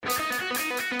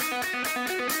We're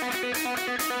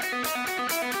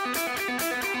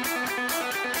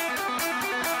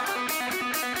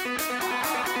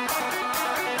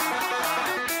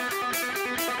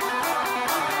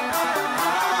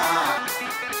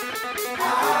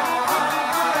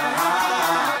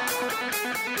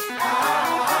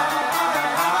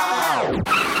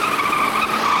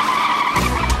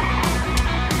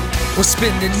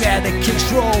spinning out of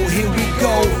control, here we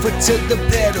go. Foot to the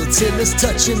pedal till it's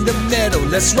touching the metal.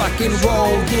 Let's rock and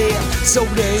roll, yeah.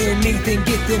 Soda and Ethan,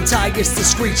 get them tigers to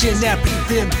screeching out, beat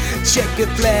them. Checker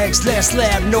flags, last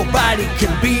lap, nobody can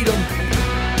beat them.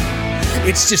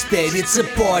 It's just that it's a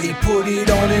party, put it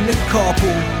on in the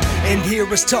carpool. And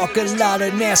hear us talk a lot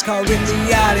of NASCAR in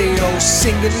the audio.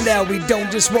 Sing it loud, we don't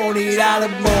just want it out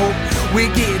of mode.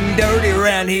 We're getting dirty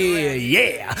around here,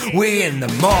 yeah. We're in the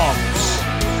marbles.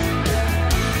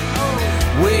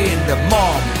 We're in the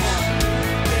marbles.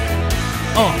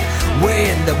 We're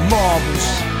in the marbles.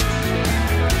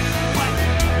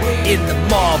 In the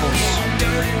marbles.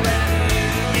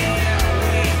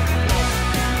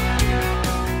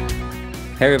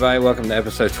 Hey everybody, welcome to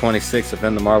episode 26 of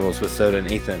In the Marbles with Soda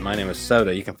and Ethan. My name is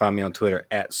Soda. You can find me on Twitter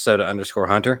at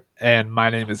Soda_Hunter. And my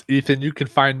name is Ethan. You can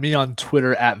find me on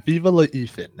Twitter at Viva La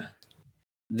Ethan.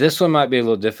 This one might be a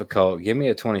little difficult. Give me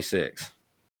a 26.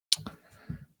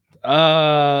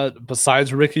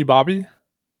 Besides Ricky Bobby?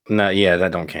 No, yeah,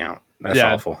 that don't count. That's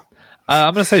awful.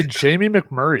 I'm going to say Jamie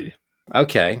McMurray.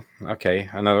 Okay.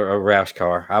 Another Roush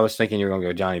car. I was thinking you were going to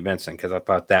go Johnny Benson because I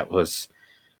thought wasn't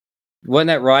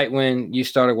that right when you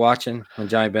started watching when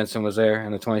Johnny Benson was there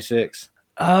in the 26?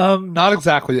 Not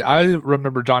exactly. I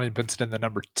remember Johnny Benson in the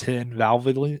number 10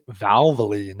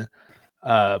 Valvoline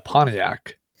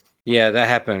Pontiac. Yeah, that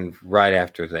happened right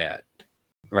after that.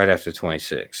 Right after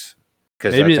 26.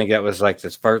 Because I think that was like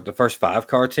the first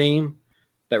 5-car team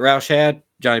that Roush had.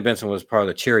 Johnny Benson was part of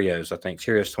the Cheerios, I think.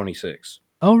 Cheerios 26.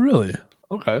 Oh, really?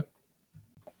 Okay.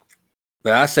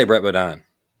 But I say Brett Bodine.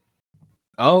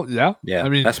 Oh, yeah? Yeah, I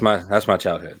mean, that's my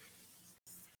childhood.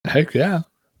 Heck yeah.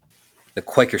 The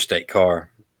Quaker State car.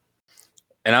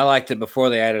 And I liked it before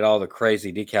they added all the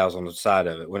crazy decals on the side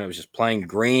of it, when it was just plain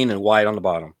green and white on the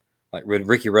bottom. Like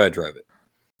Ricky Rudd drove it.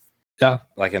 Yeah.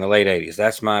 Like in the late 80s.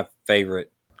 That's my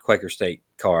favorite Quaker State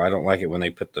car. I don't like it when they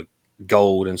put the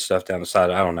gold and stuff down the side.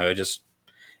 I don't know.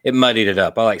 It muddied it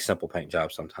up. I like simple paint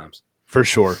jobs sometimes. For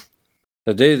sure.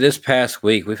 So, dude, this past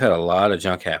week, we've had a lot of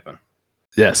junk happen.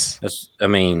 Yes. Right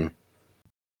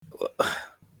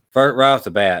off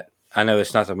the bat, I know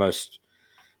it's not the most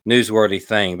newsworthy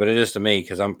thing, but it is to me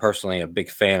because I'm personally a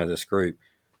big fan of this group.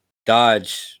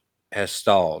 Dodge has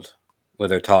stalled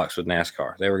with their talks with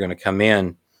NASCAR. They were going to come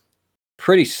in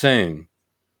pretty soon.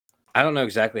 I don't know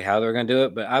exactly how they're going to do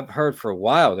it, but I've heard for a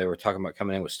while they were talking about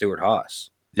coming in with Stuart Haas.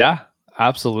 Yeah,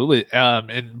 absolutely.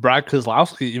 And Brad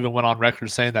Keselowski even went on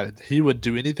record saying that he would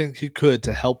do anything he could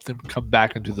to help them come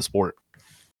back into the sport.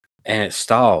 And it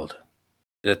stalled.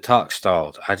 The talk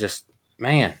stalled. I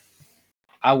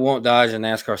want Dodge and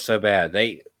NASCAR so bad.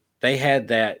 They had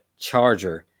that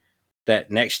Charger,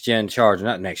 that next gen Charger,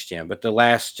 not next gen, but the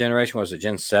last generation, was it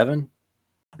Gen 7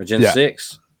 or Gen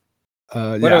 6?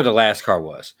 Whatever the last car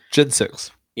was. Gen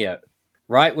 6. Yeah.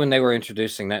 Right when they were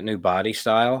introducing that new body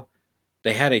style,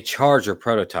 they had a Charger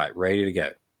prototype ready to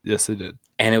go. Yes, they did.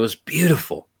 And it was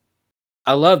beautiful.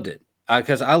 I loved it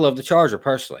because I love the Charger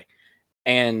personally.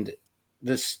 And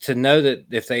to know that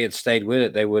if they had stayed with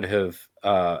it, they would have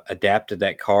adapted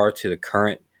that car to the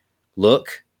current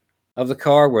look of the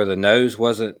car, where the nose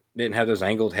didn't have those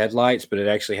angled headlights, but it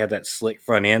actually had that slick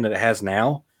front end that it has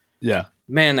now. Yeah.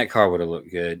 Man, that car would have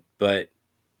looked good, but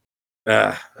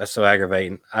that's so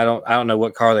aggravating. I don't know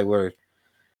what car they were.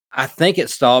 I think it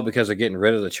stalled because they're getting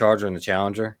rid of the Charger and the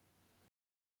Challenger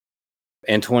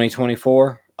in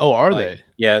 2024. Oh, are they?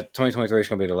 Yeah, 2023 is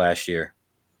going to be the last year.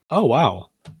 Oh, wow.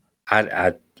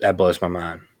 That blows my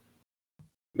mind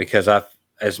because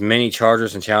as many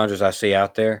Chargers and Challengers I see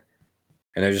out there,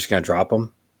 and they're just going to drop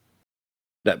them.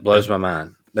 That blows my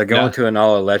mind. They're going to an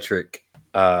all-electric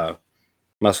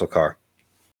muscle car.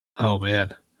 Oh,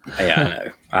 man. Yeah,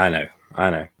 I know.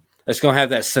 It's going to have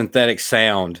that synthetic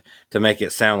sound to make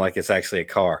it sound like it's actually a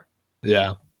car.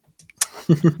 Yeah.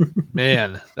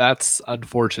 Man, that's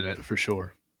unfortunate for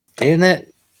sure. Isn't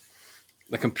it?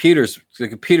 The computer's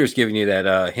giving you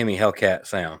that Hemi Hellcat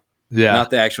sound. Yeah.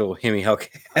 Not the actual Hemi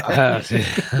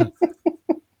Hellcat.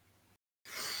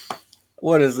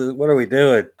 What is it? What are we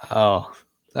doing? Oh,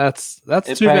 that's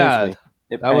too bad.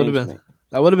 That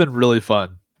would have been really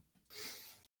fun.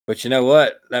 But you know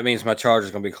what? That means my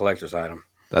Charger's going to be a collector's item.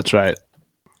 That's right.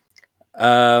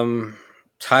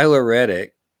 Tyler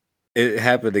Reddick, it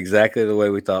happened exactly the way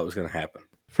we thought it was going to happen.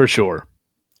 For sure.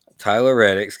 Tyler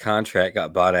Reddick's contract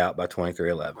got bought out by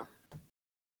 23XI.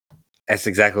 That's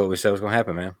exactly what we said was going to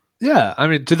happen, man. Yeah, I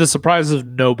mean, to the surprise of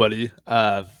nobody,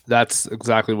 that's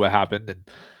exactly what happened. And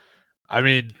I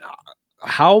mean,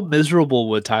 how miserable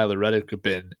would Tyler Reddick have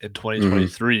been in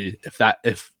 2023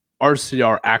 if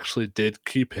RCR actually did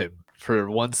keep him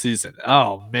for one season?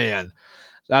 Oh man,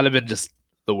 that'd have been just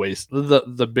the waste,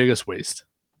 the biggest waste.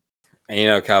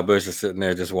 And Kyle Busch is sitting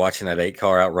there just watching that 8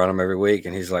 car outrun him every week,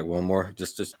 and he's like, one more,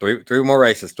 just three more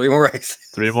races, 3 more races,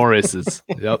 3 more races.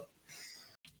 Yep.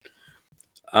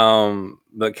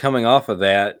 But coming off of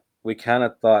that, we kind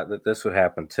of thought that this would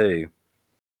happen too.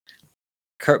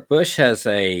 Kurt Busch has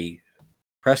a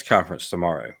press conference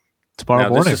tomorrow. Tomorrow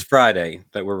morning. This is Friday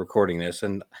that we're recording this,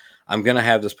 and I'm going to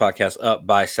have this podcast up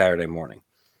by Saturday morning.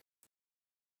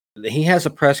 He has a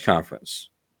press conference.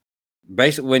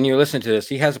 Basically, when you're listening to this,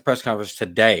 he has a press conference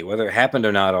today. Whether it happened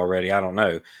or not already, I don't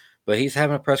know. But he's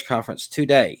having a press conference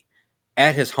today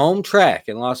at his home track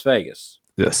in Las Vegas.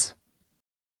 Yes.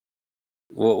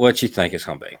 What you think it's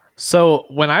going to be? So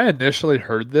when I initially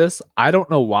heard this, I don't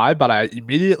know why, but I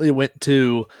immediately went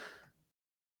to,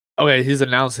 okay, he's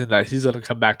announcing that he's going to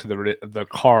come back to the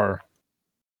car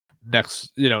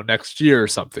next year or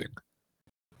something.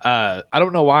 I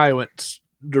don't know why I went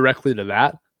directly to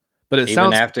that, but it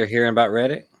sounds after hearing about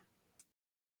Reddick.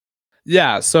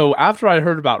 Yeah. So after I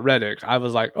heard about Reddick, I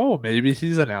was like, oh, maybe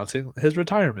he's announcing his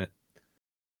retirement.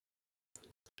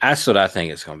 That's what I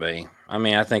think it's going to be. I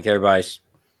mean, I think the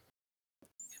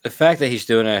fact that he's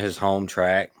doing it at his home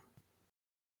track,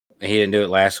 he didn't do it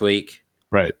last week.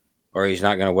 Right. Or he's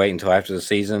not going to wait until after the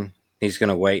season. He's going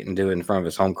to wait and do it in front of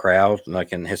his home crowd,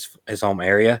 like in his home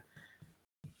area.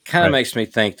 Kind of makes me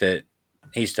think that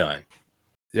he's done.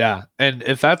 Yeah. And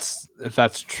if that's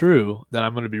true, then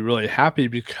I'm going to be really happy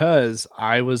because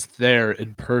I was there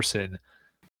in person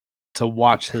to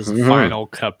watch his final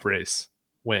Cup race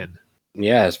win.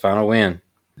 Yeah, his final win.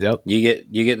 Yep. You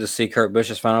get to see Kurt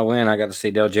Busch's final win. I got to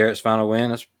see Dale Jarrett's final win.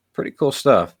 That's pretty cool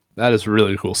stuff. That is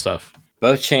really cool stuff.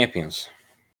 Both champions.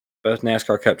 Both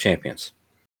NASCAR Cup champions.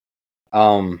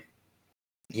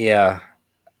 Yeah.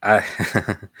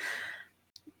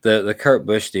 The Kurt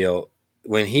Busch deal,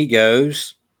 when he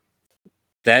goes,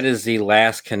 that is the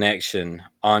last connection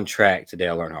on track to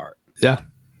Dale Earnhardt. Yeah.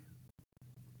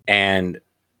 And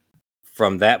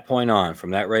from that point on,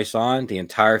 from that race on, the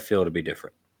entire field will be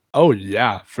different. Oh,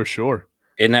 yeah, for sure.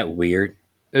 Isn't that weird?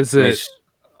 Is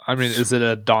it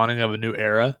a dawning of a new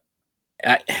era?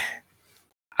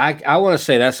 I want to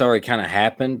say that's already kind of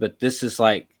happened, but this is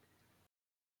like,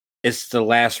 it's the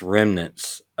last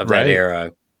remnants of that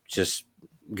era just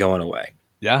going away.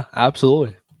 Yeah,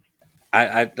 absolutely.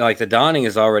 I like the dawning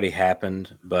has already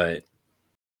happened, but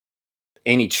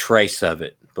any trace of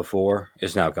it before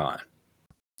is now gone.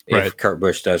 If Kurt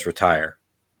Busch does retire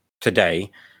today,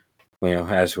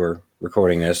 as we're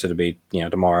recording this, it'll be,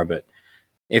 tomorrow. But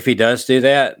if he does do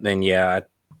that, then yeah,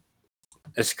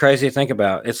 it's crazy to think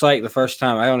about. It's like the first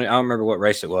time, I don't remember what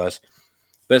race it was,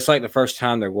 but it's like the first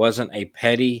time there wasn't a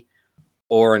Petty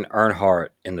or an Earnhardt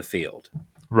in the field.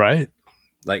 Right.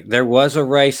 Like there was a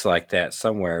race like that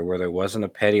somewhere where there wasn't a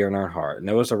Petty or an Earnhardt. And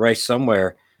there was a race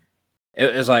somewhere.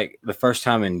 It was like the first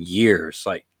time in years,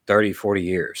 like 30, 40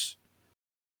 years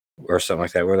or something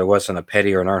like that, where there wasn't a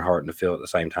Petty or an Earnhardt in the field at the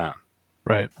same time.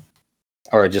 Right.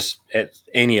 Or just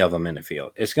any of them in the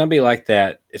field. It's going to be like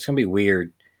that. It's going to be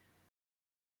weird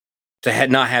to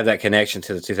not have that connection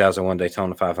to the 2001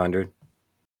 Daytona 500.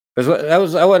 Because that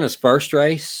wasn't his first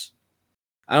race.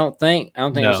 I don't think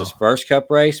it was his first Cup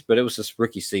race, but it was his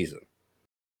rookie season.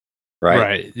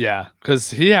 Right, yeah. Because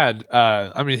he had,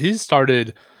 he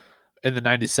started in the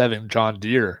 97 John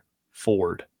Deere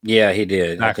Ford. Yeah, he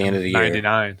did at the end of the year.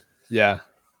 99. Yeah.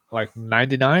 Like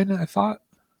 99, I thought.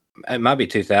 It might be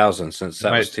 2000 since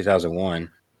that was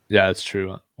 2001. Yeah, it's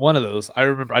true. One of those. I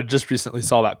remember I just recently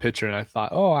saw that picture and I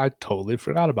thought, oh, I totally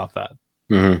forgot about that.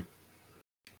 Mm-hmm.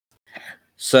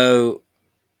 So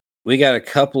we got a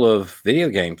couple of video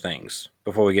game things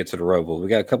before we get to the Roval. We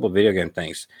got a couple of video game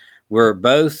things. We're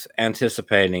both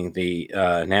anticipating the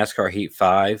NASCAR Heat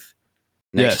 5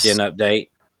 next gen update.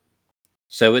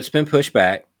 So it's been pushed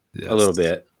back a little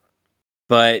bit,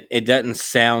 but it doesn't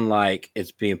sound like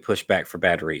it's being pushed back for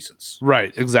bad reasons.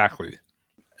 Right, exactly.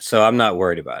 So I'm not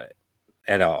worried about it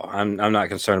at all. I'm not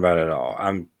concerned about it at all.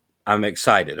 I'm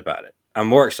excited about it. I'm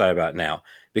more excited about it now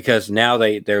because now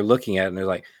they're looking at it and they're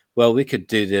like, well, we could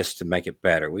do this to make it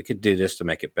better. We could do this to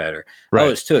make it better. Right. Oh,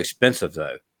 it's too expensive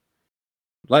though.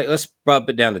 Like, let's bump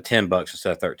it down to $10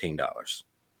 instead of $13.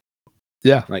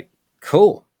 Yeah. Like,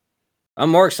 cool. I'm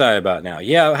more excited about it now.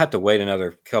 Yeah, I'll have to wait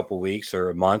another couple weeks or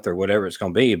a month or whatever it's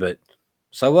going to be, but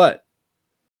So what?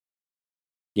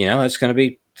 It's gonna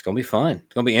be fun.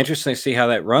 It's gonna be interesting to see how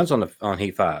that runs on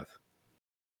Heat 5.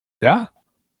 Yeah.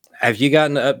 Have you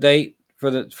gotten the update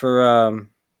for the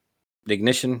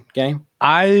Ignition game?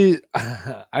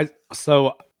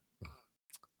 So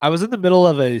I was in the middle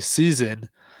of a season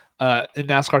in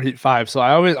NASCAR Heat 5. So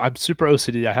I'm super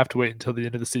OCD. I have to wait until the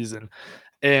end of the season.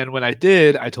 And when I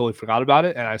did, I totally forgot about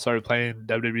it and I started playing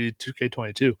WWE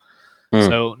 2K22.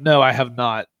 So no, I have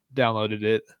not downloaded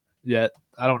it yet.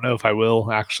 I don't know if I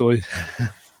will actually.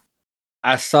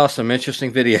 I saw some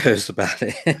interesting videos about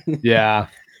it. Yeah.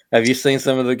 Have you seen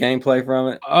some of the gameplay from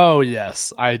it? Oh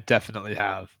yes, I definitely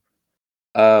have.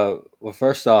 Well,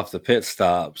 first off, the pit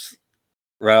stops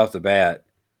right off the bat.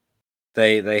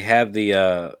 They have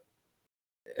the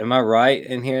am I right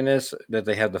in hearing this that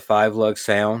they have the 5-lug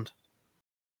sound?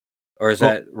 Or is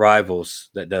that Rivals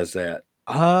that does that?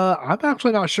 I'm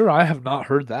actually not sure. I have not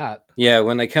heard that. Yeah,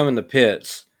 when they come in the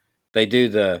pits, they do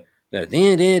the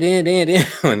din,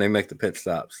 when they make the pit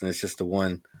stops, and it's just the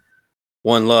one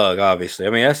lug, obviously. I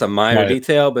mean, that's a minor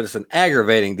detail, but it's an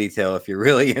aggravating detail if you're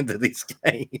really into these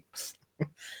games.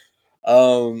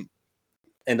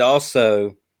 And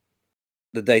also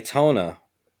the Daytona,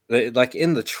 like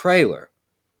in the trailer.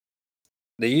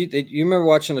 Do you remember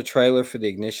watching the trailer for the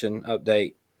Ignition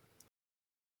update?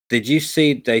 Did you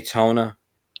see Daytona?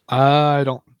 I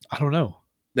don't know.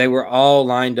 They were all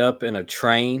lined up in a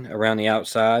train around the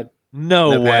outside.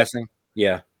 No way. Passing.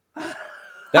 Yeah.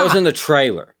 That was in the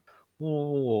trailer.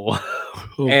 Oh,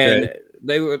 okay.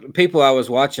 And people I was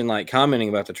watching like commenting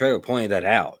about the trailer pointed that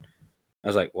out. I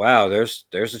was like, wow, there's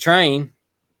a train.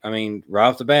 I mean, right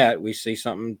off the bat, we see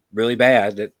something really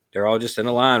bad that they're all just in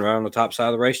a line right on the top side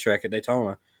of the racetrack at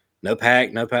Daytona. No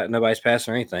pack, nobody's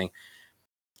passing or anything.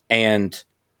 And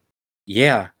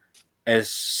yeah, as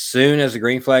soon as the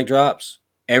green flag drops,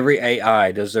 every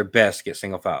AI does their best to get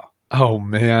single file. Oh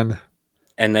man.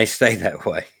 And they stay that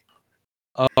way.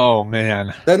 Oh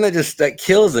man. Then that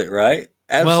kills it, right?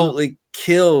 Absolutely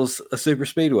kills a super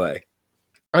speedway.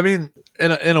 I mean,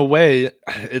 in a way,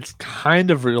 it's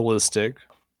kind of realistic.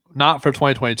 Not for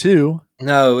 2022.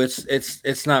 No,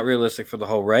 it's not realistic for the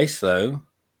whole race though.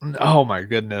 Oh my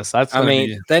goodness.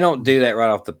 They don't do that right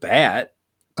off the bat.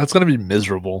 That's gonna be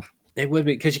miserable. It would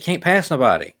be because you can't pass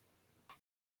nobody.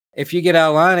 If you get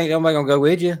out of line, ain't nobody gonna go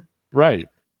with you. Right.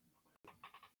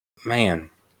 Man,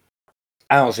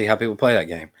 I don't see how people play that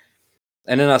game.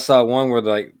 And then I saw one where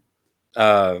they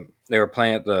were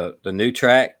playing at the new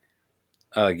track,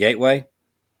 Gateway.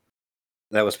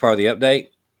 That was part of the update.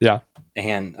 Yeah.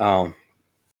 And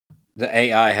the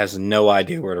AI has no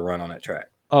idea where to run on that track.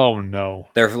 Oh no.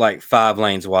 They're like 5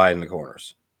 lanes wide in the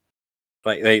corners.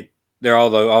 Like they're all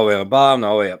the way on the bottom,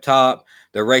 all the way up top.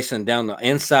 They're racing down the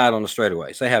inside on the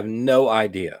straightaways. They have no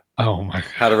idea. Oh my God.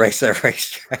 How to race that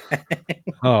racetrack.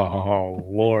 Oh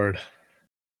Lord.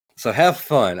 So have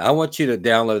fun. I want you to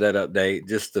download that update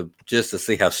just to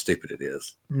see how stupid it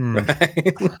is. Right?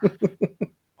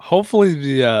 Hopefully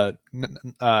the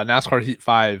NASCAR Heat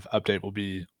 5 update will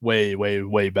be way, way,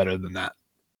 way better than that.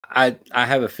 I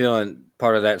have a feeling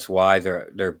part of that's why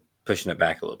they're pushing it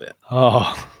back a little bit.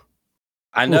 Oh.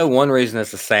 I know one reason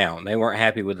is the sound. They weren't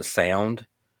happy with the sound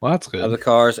that's good. of the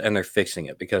cars, and they're fixing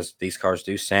it because these cars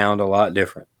do sound a lot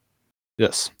different.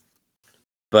 Yes.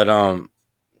 But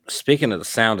speaking of the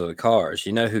sound of the cars,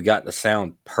 you know who got the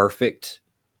sound perfect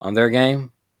on their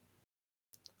game?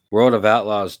 World of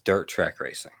Outlaws Dirt Track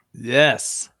Racing.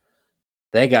 Yes.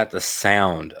 They got the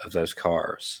sound of those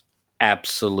cars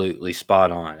absolutely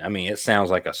spot on. I mean, it sounds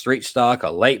like a street stock, a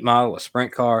late model, a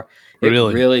sprint car. It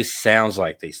really sounds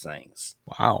like these things.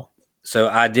 Wow. So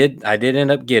I did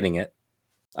end up getting it.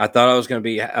 I thought I was going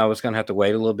to have to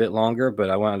wait a little bit longer, but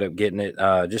I wound up getting it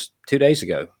just 2 days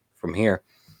ago from here.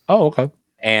 Oh, okay.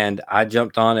 And I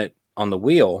jumped on it on the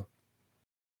wheel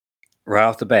right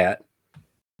off the bat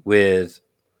with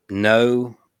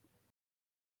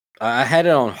I had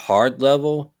it on hard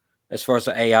level as far as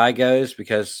the AI goes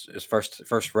because it's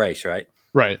first race, right?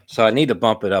 Right. So I need to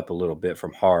bump it up a little bit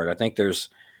from hard. I think there's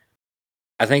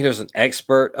an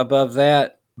expert above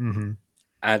that. Mm-hmm.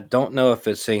 I don't know if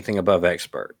it's anything above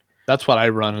expert. That's what I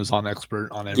run is on expert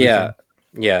on everything.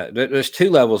 Yeah. There's 2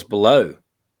 levels below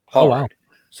hard. Oh, wow.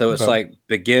 So it's like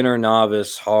beginner,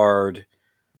 novice, hard,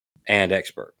 and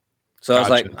expert. So I was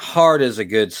like, hard is a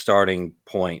good starting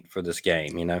point for this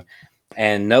game,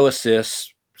 and no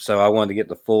assists. So I wanted to get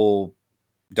the full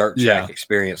dirt track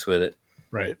experience with it.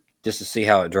 Right. Just to see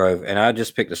how it drove. And I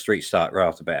just picked a street stock right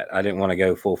off the bat. I didn't want to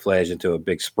go full-fledged into a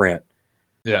big sprint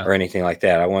or anything like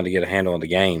that. I wanted to get a handle on the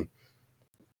game.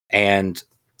 And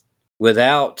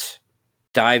without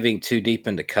diving too deep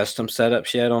into custom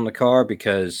setups yet on the car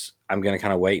because I'm going to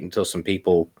kind of wait until some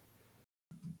people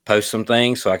post some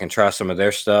things so I can try some of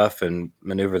their stuff and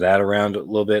maneuver that around a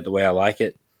little bit the way I like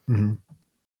it. Mhm.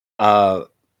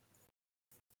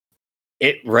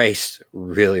 It raced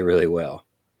really, really well.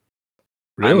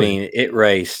 Really? I mean, it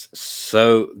raced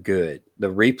so good. The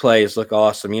replays look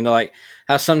awesome. You know, like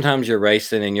how sometimes you're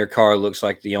racing and your car looks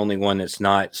like the only one that's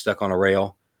not stuck on a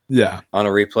rail Yeah. on a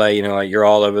replay. You know, like you're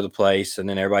all over the place, and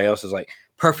then everybody else is like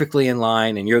perfectly in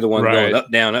line, and you're the one going Right.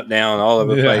 up, down, all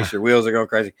over the Yeah. place. Your wheels are going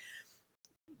crazy.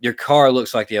 Your car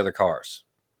looks like the other cars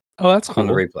Oh, that's on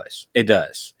the cool. replays. It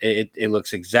does. It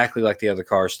looks exactly like the other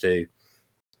cars do.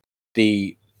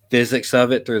 The physics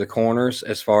of it through the corners,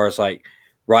 as far as like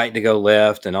right to go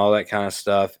left and all that kind of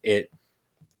stuff, it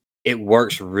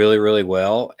works really, really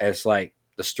well. As like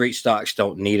the street stocks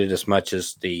don't need it as much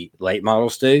as the late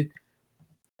models do,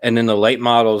 and then the late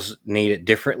models need it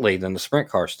differently than the sprint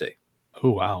cars do.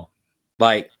 Oh, wow.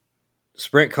 Like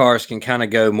sprint cars can kind of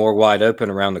go more wide open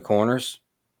around the corners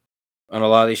on a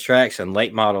lot of these tracks, and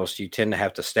late models you tend to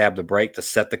have to stab the brake to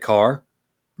set the car,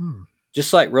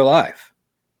 just like real life.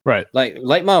 Right. Like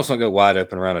late models don't go wide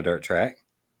open around a dirt track.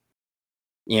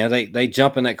 You know, they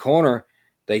jump in that corner,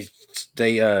 they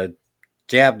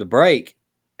jab the brake,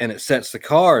 and it sets the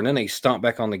car, and then they stomp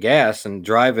back on the gas and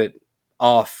drive it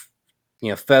off, you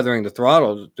know, feathering the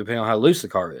throttle depending on how loose the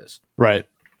car is. Right.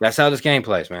 That's how this game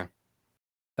plays, man.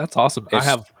 That's awesome. I It's-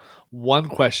 have one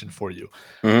question for you.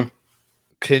 Mhm.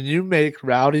 Can you make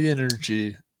Rowdy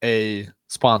Energy a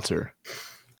sponsor?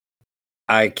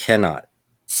 I cannot.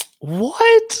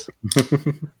 What?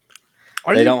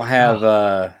 They don't have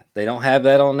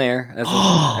that on there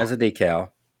as a decal,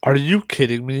 Are you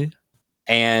kidding me?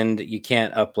 and you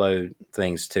can't upload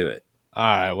things to it. All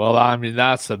right. Well, I mean,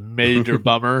 that's a major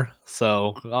bummer.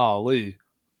 So, golly.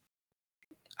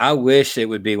 I wish it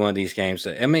would be one of these games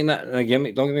that, I mean, don't get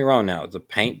me wrong now. The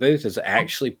paint booth is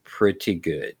actually pretty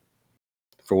good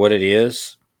for what it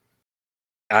is.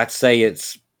 I'd say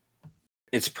it's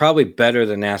probably better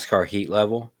than NASCAR Heat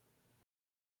Level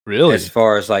Really? as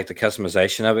far as like the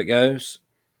customization of it goes.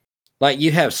 Like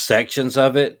you have sections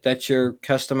of it that you're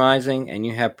customizing, and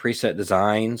you have preset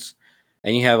designs,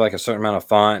 and you have like a certain amount of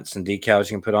fonts and decals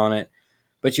you can put on it.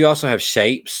 But you also have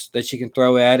shapes that you can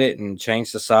throw at it and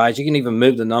change the size. You can even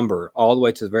move the number all the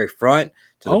way to the very front,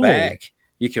 to the back.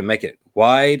 You can make it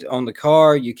wide on the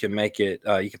car. You can make it,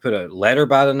 you can put a letter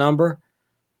by the number.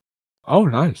 Oh,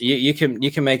 nice. You can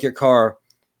make your car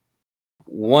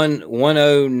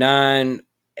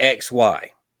 109XY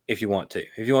if you want to.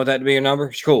 If you want that to be your number,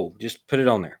 it's cool. Just put it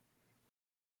on there.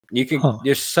 You can.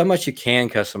 There's so much you can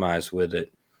customize with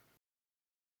it.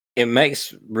 It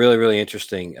makes really, really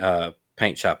interesting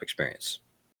paint shop experience.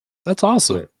 That's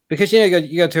awesome. Because you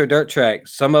go to a dirt track.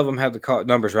 Some of them have the car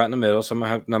numbers right in the middle. Some of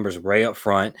them have numbers way up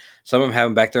front. Some of them have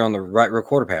them back there on the right rear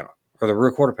quarter panel, or the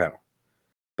rear quarter panel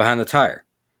behind the tire.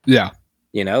 Yeah.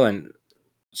 You know, and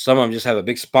some of them just have a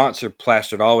big sponsor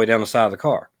plastered all the way down the side of the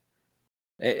car.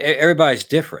 Everybody's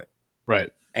different. Right.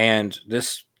 And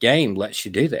this game lets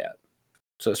you do that.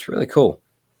 So it's really cool.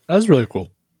 That's really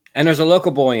cool. And there's a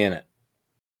local boy in it.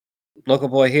 Local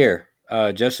boy here,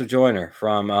 Joseph Joyner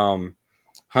from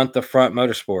Hunt the Front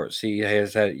Motorsports. He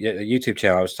has a YouTube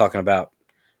channel I was talking about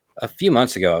a few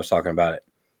months ago. I was talking about it.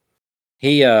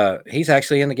 He's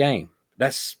actually in the game.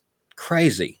 That's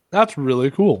crazy. That's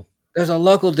really cool. There's a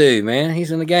local dude, man.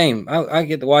 He's in the game. I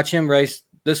get to watch him race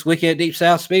this weekend at Deep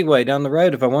South Speedway down the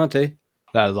road if I want to.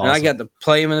 That is awesome. And I got to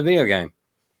play him in the video game.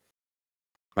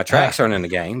 My tracks aren't in the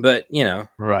game, but you know.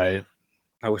 Right.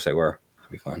 I wish they were.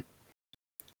 It'd be fun.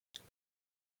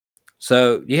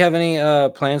 So, do you have any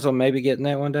plans on maybe getting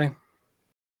that one day?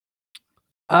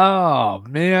 Oh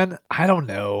man, I don't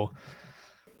know.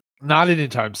 Not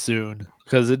anytime soon,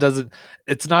 because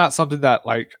it's not something that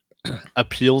like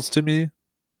appeals to me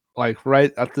like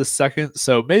right at this second.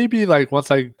 So maybe like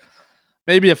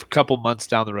maybe a couple months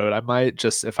down the road, I might,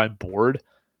 just if I'm bored.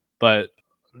 But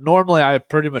normally I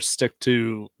pretty much stick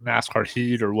to NASCAR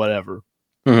Heat or whatever.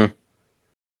 Mm-hmm.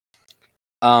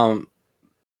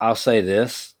 I'll say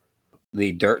this.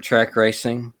 The dirt track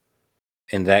racing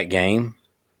in that game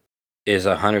is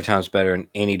 100 times better than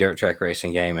any dirt track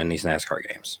racing game in these NASCAR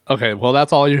games. Okay, well,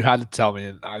 that's all you had to tell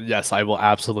me. And yes, I will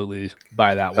absolutely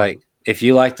buy that like, one. If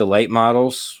you like the late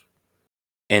models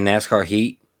in NASCAR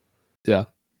Heat, yeah,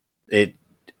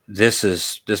 this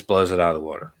blows it out of the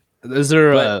water. Is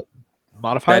there a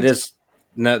modified? This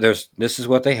is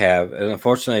what they have, and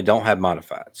unfortunately, they don't have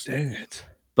modifieds. Dang it!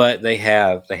 But they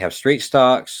have street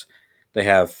stocks, they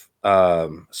have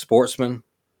sportsman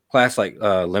class, like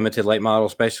limited late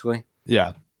models, basically.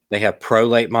 Yeah, they have pro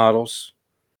late models,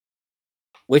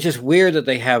 which is weird that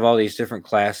they have all these different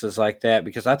classes like that,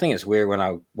 because I think it's weird when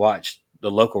I watch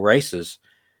the local races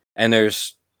and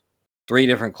there's 3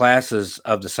 different classes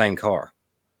of the same car.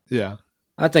 Yeah.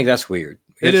 I think that's weird.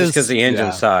 It It's just is, because the engine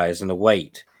yeah. size and the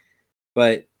weight.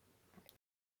 But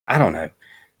I don't know.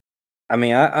 I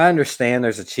mean, I understand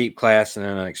there's a cheap class and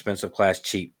then an expensive class,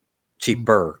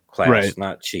 cheaper class, Right.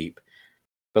 not cheap.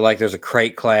 But like there's a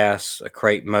crate class, a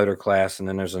crate motor class, and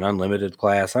then there's an unlimited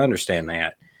class. I understand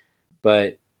that.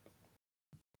 But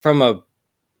from a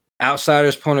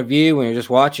outsider's point of view, when you're just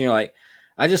watching, you're like,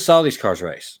 I just saw these cars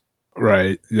race.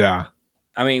 Right. Yeah.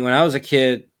 I mean, when I was a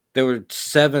kid, there were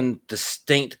 7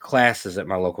 distinct classes at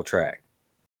my local track.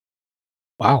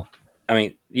 Wow. I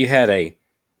mean, you had a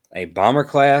bomber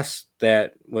class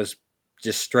that was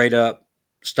just straight up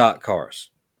stock cars.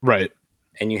 Right.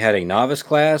 And you had a novice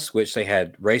class, which they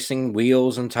had racing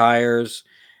wheels and tires,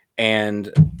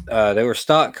 and they were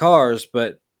stock cars,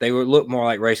 but they would look more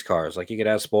like race cars. Like you could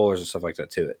add spoilers and stuff like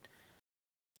that to it.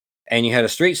 And you had a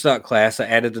street stock class that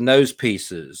added the nose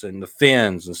pieces and the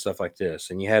fins and stuff like this.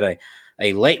 And you had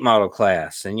a late model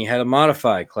class, and you had a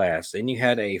modified class, and you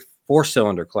had a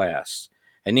 4-cylinder class,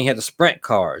 and you had the sprint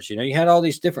cars. You know, you had all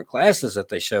these different classes that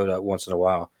they showed up once in a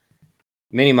while.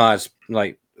 Mini mods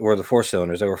like were the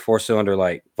 4-cylinders. They were 4-cylinder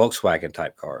like Volkswagen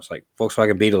type cars, like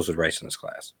Volkswagen Beetles would race in this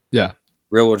class. Yeah.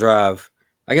 Rear wheel drive.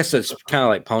 I guess it's kind of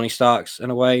like pony stocks in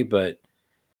a way, but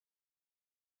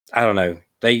I don't know.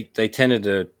 They tended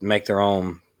to make their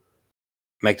own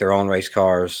race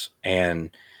cars and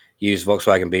use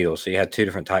Volkswagen Beetles. So you had 2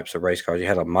 different types of race cars. You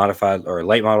had a modified or a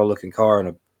late model looking car and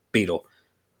a Beetle.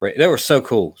 They were so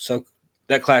cool. So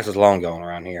that class is long gone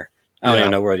around here. I don't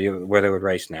even know where they would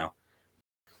race now.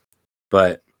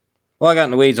 But I got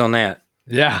in the weeds on that.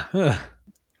 Yeah.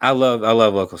 I love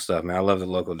local stuff, man. I love the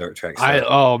local dirt track stuff.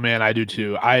 Oh man, I do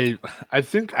too. I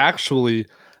think actually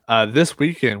this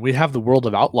weekend we have the World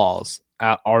of Outlaws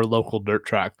at our local dirt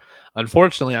track.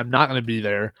 Unfortunately, I'm not going to be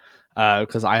there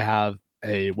because I have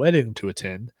a wedding to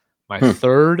attend. My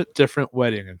 3rd different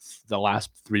wedding in the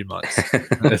last 3 months.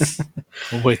 It's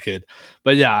wicked.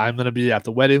 But yeah, I'm going to be at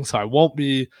the wedding, so I won't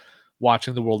be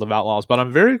watching the World of Outlaws. But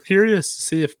I'm very curious to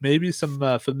see if maybe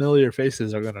some familiar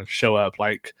faces are going to show up.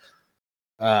 Like,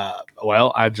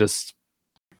 well, I just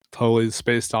totally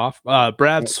spaced off.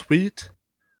 Brad Sweet,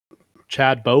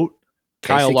 Chad Boat,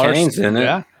 Kyle Larson,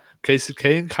 yeah, Casey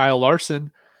Kane, Kyle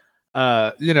Larson.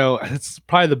 You know, it's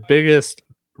probably the biggest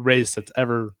race that's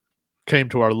ever came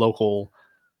to our local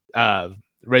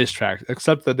racetrack,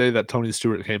 except the day that Tony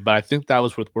Stewart came. But I think that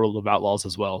was with World of Outlaws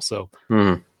as well. So,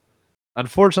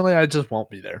 unfortunately, I just won't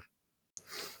be there.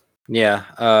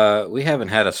 Yeah, we haven't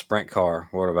had a sprint car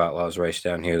World of Outlaws race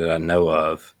down here that I know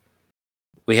of.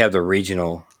 We have the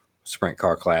regional sprint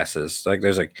car classes. Like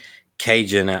there's like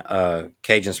Cajun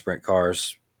sprint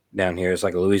cars down here. It's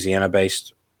like a Louisiana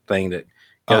based thing that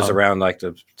goes around like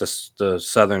the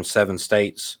southern 7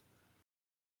 states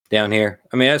down here.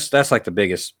 I mean, that's like the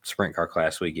biggest sprint car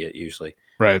class we get usually.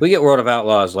 Right. We get World of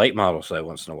Outlaws late models though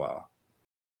once in a while.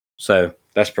 So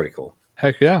that's pretty cool.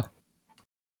 Heck yeah.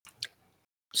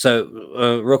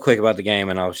 So real quick about the game,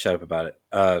 and I'll shut up about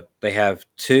it. They have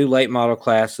 2 late model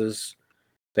classes.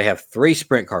 They have 3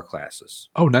 sprint car classes.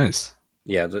 Oh, nice.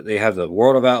 Yeah, they have the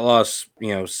World of Outlaws,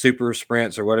 super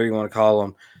sprints or whatever you want to call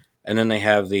them. And then they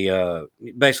have the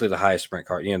basically the highest sprint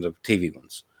car, the TV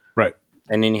ones. Right.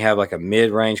 And then you have like a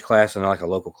mid-range class and like a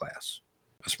local class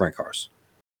of sprint cars.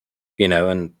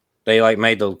 And they like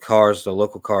made the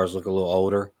local cars look a little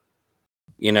older.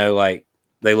 Like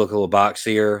they look a little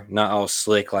boxier, not all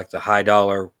slick like the high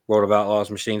dollar World of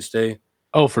Outlaws machines do.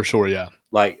 Oh, for sure, yeah.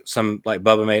 Like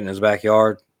Bubba made in his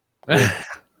backyard.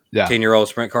 Yeah. 10-year-old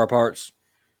sprint car parts.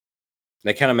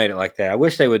 They kind of made it like that. I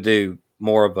wish they would do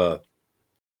more of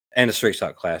and a street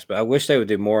stock class, but I wish they would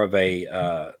do more of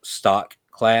a stock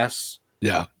class.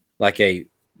 Yeah. Like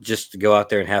just to go out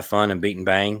there and have fun and beat and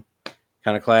bang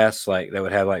kind of class. Like they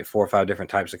would have like 4 or 5 different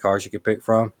types of cars you could pick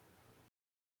from.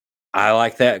 I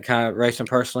like that kind of racing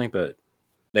personally, but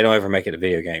they don't ever make it to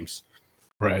video games.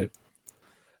 Right.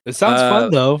 It sounds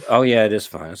fun though. Oh yeah, it is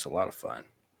fun. It's a lot of fun.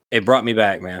 It brought me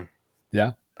back, man.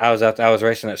 Yeah. I was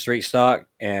racing at street stock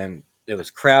and it was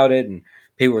crowded and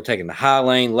people were taking the high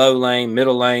lane, low lane,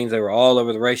 middle lanes. They were all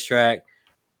over the racetrack.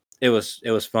 It was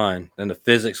fun. And the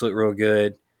physics looked real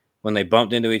good. When they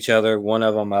bumped into each other, one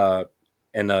of them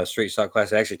in the street stock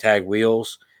class actually tagged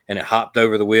wheels and it hopped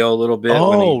over the wheel a little bit.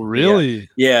 Oh, really?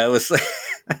 Yeah, it was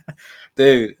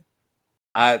dude.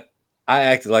 I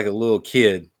acted like a little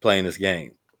kid playing this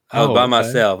game. I was by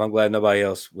myself. I'm glad nobody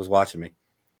else was watching me.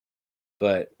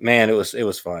 But man, it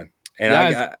was fun. And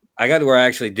I I got to where I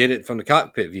actually did it from the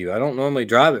cockpit view. I don't normally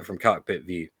drive it from cockpit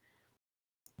view.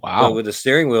 Wow. But with the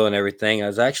steering wheel and everything, I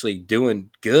was actually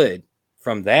doing good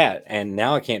from that. And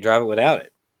now I can't drive it without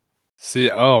it.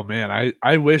 See, oh man,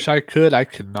 I wish I could. I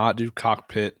could not do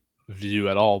cockpit view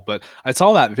at all. But I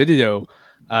saw that video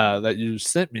that you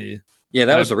sent me. Yeah,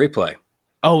 that was the replay.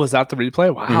 Oh, was that the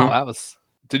replay? Wow, Mhm. that was.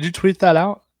 Did you tweet that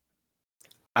out?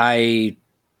 I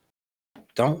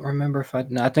don't remember if I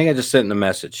think I just sent the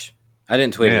message. I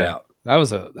didn't tweet it Man. out. That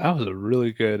was a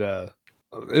really good.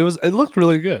 It looked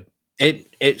really good.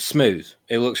 It's smooth.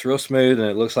 It looks real smooth, and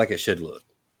it looks like it should look.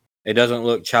 It doesn't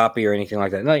look choppy or anything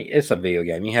like that. No, it's a video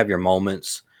game. You have your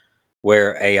moments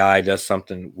where AI does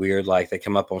something weird, like they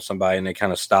come up on somebody and they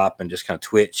kind of stop and just kind of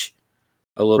twitch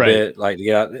a little Right. bit, like to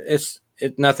get out.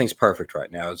 Nothing's perfect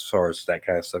right now as far as that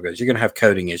kind of stuff goes. You're gonna have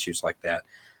coding issues like that,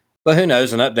 but who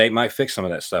knows? An update might fix some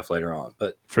of that stuff later on.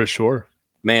 But For sure.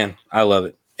 man, I love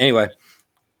it. Anyway,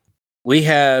 we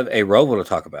have a Roval to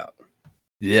talk about.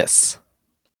 Yes.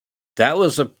 That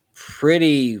was a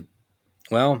pretty,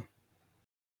 well,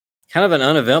 kind of an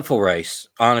uneventful race,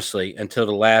 honestly, until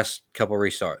the last couple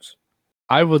restarts.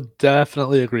 I would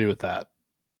definitely agree with that.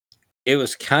 It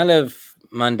was kind of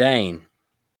mundane.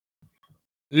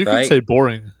 You Right. could say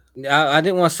boring. I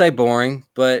didn't want to say boring,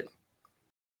 but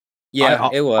yeah,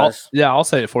 it was. I'll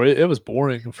say it for you. It was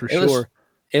boring for sure.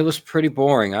 It was pretty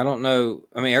boring. I don't know.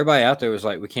 I mean, everybody out there was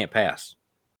like, we can't pass.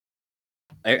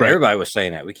 Everybody was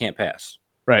saying that. We can't pass.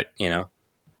 Right. You know?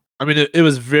 I mean, it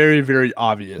was very, very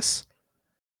obvious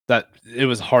that it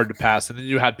was hard to pass. And then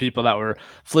you had people that were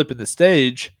flipping the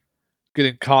stage,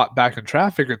 getting caught back in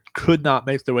traffic, and could not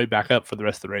make their way back up for the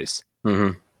rest of the race.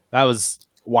 Mm-hmm. That was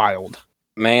wild.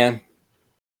 Man,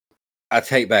 I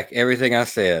take back everything I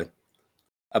said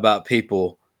about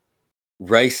people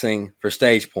racing for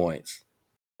stage points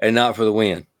and not for the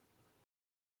win.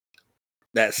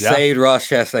 That saved Ross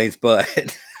Chastain's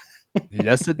butt.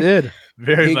 Yes, it did.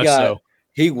 Very much so.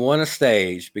 He won a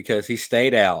stage because he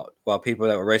stayed out while people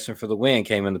that were racing for the win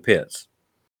came in the pits.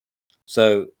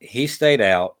 So he stayed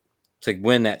out to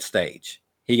win that stage.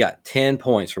 He got 10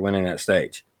 points for winning that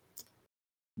stage.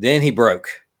 Then he broke.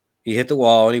 He hit the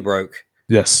wall and he broke.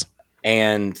 Yes.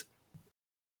 And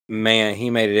man, he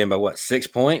made it in by 6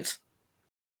 points?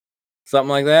 Something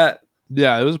like that.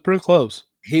 Yeah, it was pretty close.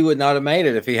 He would not have made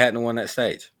it if he hadn't won that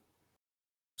stage.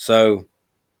 So,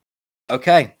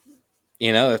 okay.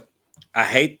 You know, I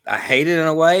hate it in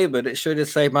a way, but it should have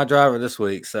saved my driver this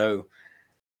week. So,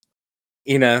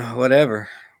 you know, whatever.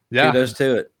 Yeah. Kudos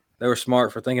to it. They were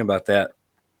smart for thinking about that.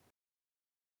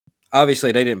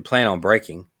 Obviously, they didn't plan on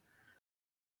breaking.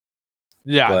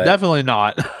 Yeah, definitely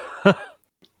not.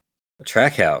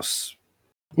 Trackhouse,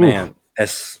 man,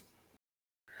 it's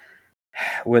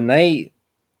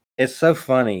so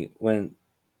funny when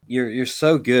you're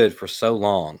so good for so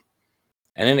long,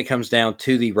 and then it comes down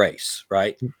to the race,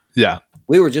 right? Yeah.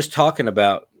 We were just talking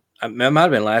about, it might have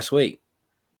been last week,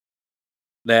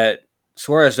 that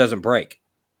Suarez doesn't break.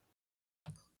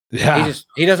 Yeah.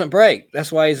 He doesn't break.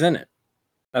 That's why he's in it.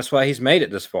 That's why he's made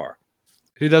it this far.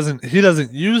 He doesn't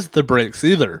use the brakes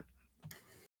either.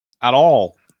 At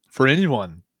all. For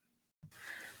anyone.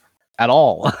 At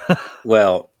all.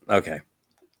 Well, okay.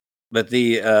 But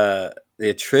the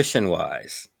attrition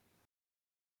wise,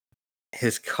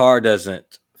 his car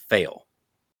doesn't fail.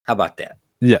 How about that?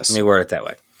 Yes. Let me word it that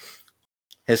way.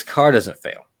 His car doesn't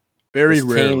fail. Very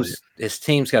rarely. His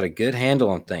team's got a good handle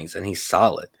on things, and he's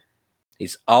solid.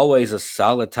 He's always a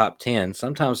solid top 10,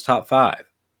 sometimes top 5.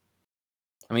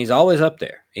 I mean, he's always up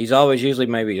there. He's always usually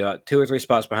maybe 2 or 3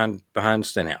 spots behind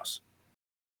Stenhouse.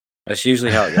 That's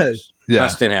usually how it goes. Yeah.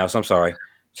 Not Stenhouse. I'm sorry.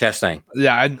 Chastain.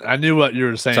 Yeah, I knew what you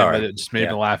were saying, Sorry. but it just made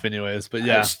me laugh anyways. But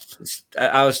yeah.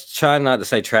 I was trying not to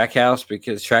say Trackhouse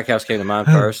because Trackhouse came to mind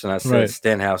first, and I said Right.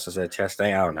 Stenhouse. I said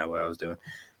Chastain. I don't know what I was doing.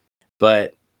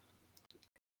 But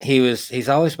he's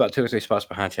always about 2 or 3 spots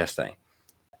behind Chastain.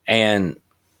 And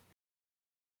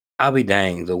I'll be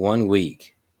dang, the 1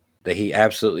 week that he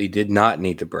absolutely did not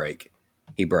need to break,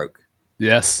 he broke.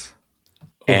 Yes.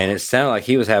 And it sounded like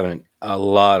he was having a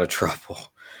lot of trouble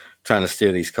trying to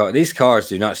steer these cars. These cars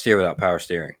do not steer without power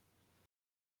steering.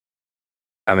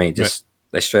 I mean, just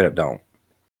they straight up don't.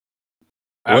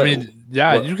 I mean,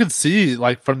 yeah, you can see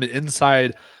like from the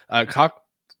inside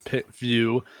cockpit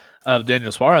view of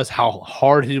Daniel Suarez how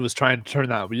hard he was trying to turn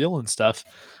that wheel and stuff.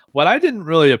 What I didn't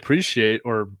really appreciate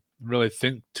or really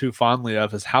think too fondly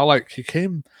of is how like he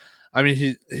came. I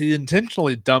mean, he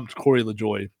intentionally dumped Corey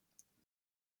LaJoie.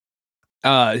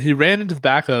 He ran into the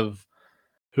back of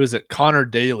who is it, Connor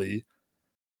Daly.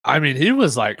 I mean, he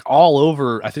was like all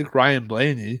over. I think Ryan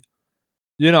Blaney.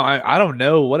 You know, I don't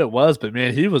know what it was, but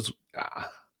man, he was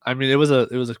I mean, it was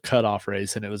a cutoff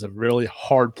race, and it was a really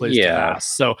hard place to pass.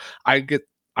 So I get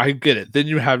it. Then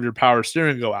you have your power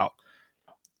steering go out.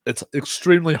 It's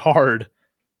extremely hard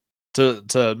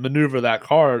to maneuver that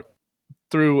car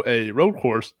through a road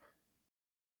course.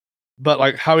 But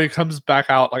like how he comes back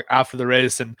out like after the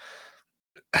race, and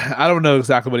I don't know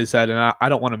exactly what he said, and I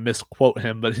don't want to misquote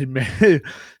him, but he made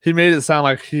it sound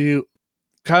like he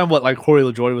kind of what like Corey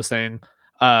LaJoie was saying.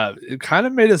 It kind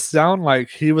of made it sound like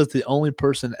he was the only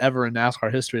person ever in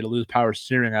NASCAR history to lose power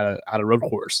steering at a road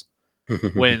course.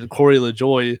 When Corey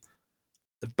LaJoie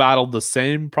battled the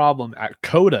same problem at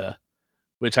COTA,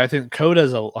 which I think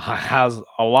COTA has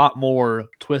a lot more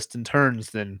twists and turns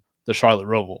than the Charlotte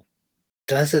Roval.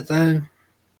 Does it though?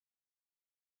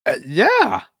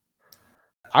 Yeah,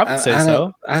 I would say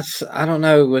so. I don't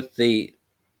know with the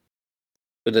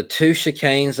 2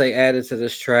 chicanes they added to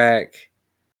this track,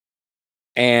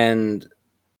 and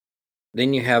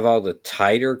then you have all the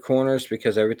tighter corners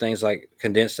because everything's like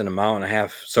condensed in a 1.5 mile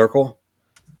circle.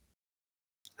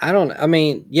 I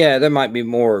mean, yeah, there might be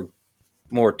more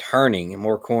turning and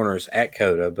more corners at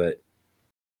COTA, but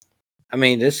I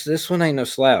mean, this one ain't no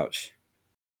slouch.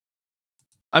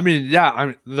 I mean,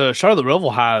 yeah, the Charlotte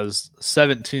Roval has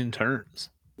 17 turns.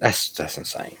 That's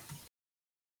insane.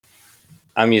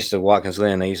 I'm used to Watkins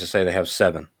Glen. They used to say they have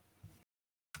 7.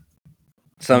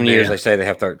 Some years they say they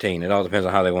have 13. It all depends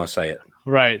on how they want to say it.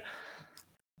 Right.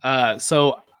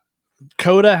 So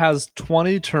COTA has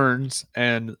 20 turns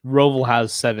and Roval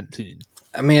has 17.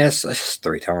 I mean, that's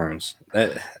 3 turns.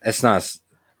 That's not.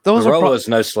 The Roval is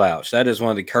no slouch. That is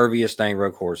one of the curviest dang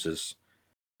road courses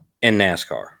in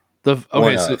NASCAR. So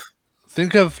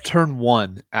think of turn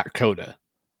 1 at COTA,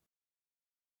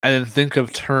 and then think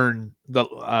of turn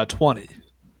 20.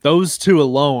 Those 2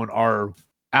 alone are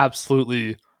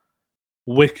absolutely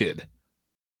wicked.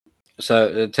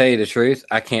 So to tell you the truth,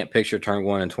 I can't picture turn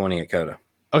 1 and 20 at COTA.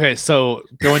 Okay, so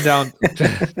going down,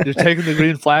 you're taking the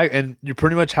green flag, and you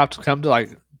pretty much have to come to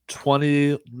like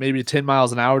 20, maybe 10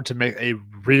 miles an hour to make a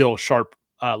real sharp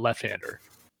left-hander.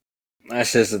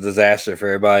 That's just a disaster for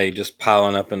everybody just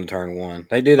piling up in turn 1.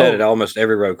 They do that at almost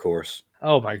every road course.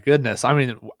 Oh my goodness. I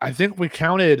mean, I think we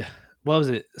counted, what was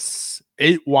it,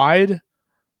 8 wide,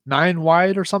 9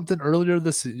 wide or something earlier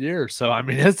this year. So, I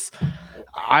mean,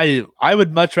 I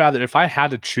would much rather, if I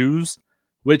had to choose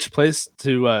which place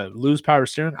to lose power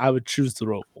steering, I would choose the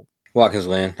Roval. Watkins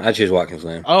Glen. I choose Watkins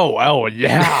Glen. Oh,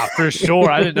 yeah, for sure.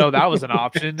 I didn't know that was an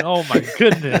option. Oh my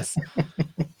goodness.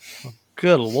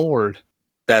 Good Lord.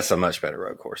 That's a much better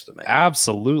road course to me.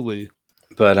 Absolutely.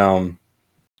 But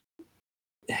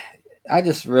I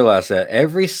just realized that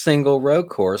every single road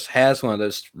course has one of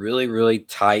those really, really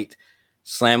tight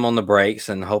slam on the brakes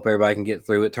and hope everybody can get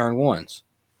through at turn 1s.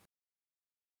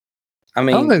 I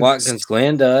mean, Watkins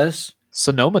Glen does.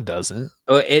 Sonoma doesn't.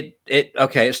 Oh, okay,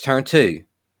 it's turn 2.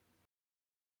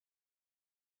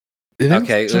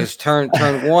 Okay, it's turn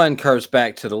 1 curves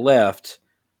back to the left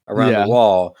around the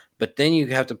wall, but then you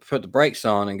have to put the brakes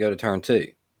on and go to turn 2.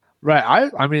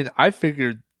 Right. I mean, I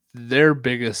figured their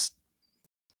biggest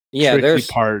tricky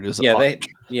part is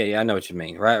I know what you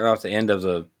mean. Right off the end of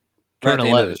the turn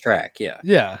end of the track. Yeah.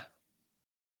 Yeah.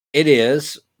 It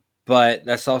is, but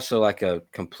that's also like a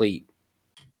complete.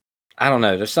 I don't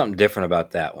know. There's something different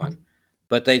about that one,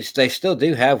 but they still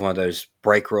do have one of those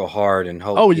brake real hard and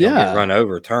hope you don't get run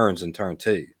over turns in turn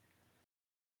 2.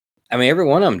 I mean, every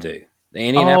one of them do. The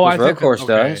Indianapolis road course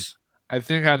does. I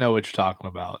think I know what you're talking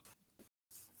about.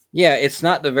 Yeah, it's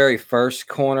not the very first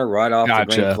corner right off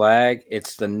the green flag.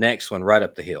 It's the next one right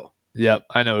up the hill. Yep,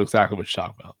 I know exactly what you're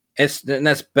talking about. And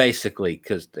that's basically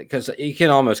because you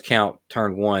can almost count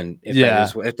turn 1.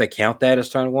 If they count that as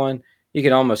turn 1, you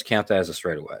can almost count that as a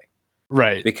straightaway.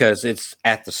 Right. Because it's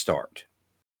at the start.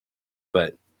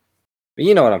 But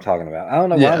you know what I'm talking about. I don't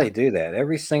know why they do that.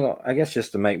 Every single, I guess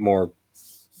just to make more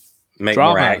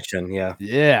action. Yeah.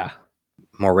 Yeah.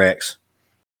 More wrecks.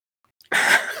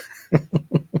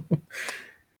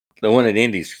 The one at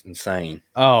Indy's insane.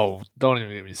 Oh, don't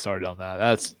even get me started on that.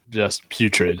 That's just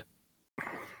putrid.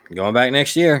 Going back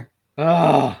next year.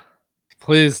 Oh,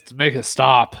 please make it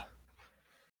stop.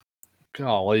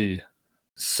 Golly.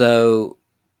 So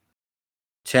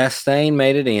Chastain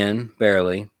made it in,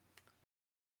 barely.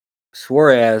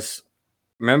 Suarez,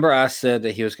 remember I said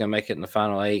that he was going to make it in the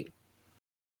final 8?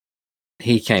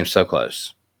 He came so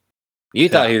close. You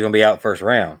thought he was going to be out first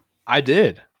round. I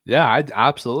did. Yeah, I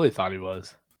absolutely thought he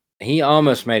was. He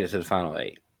almost made it to the final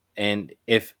 8. And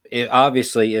if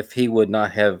he would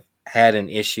not have had an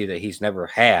issue that he's never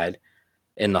had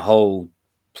in the whole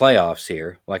playoffs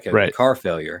here, like a car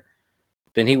failure,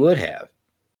 then he would have.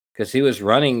 Because he was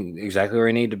running exactly where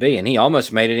he needed to be. And he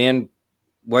almost made it in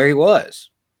where he was,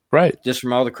 Right. just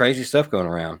from all the crazy stuff going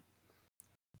around.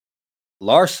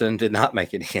 Larson did not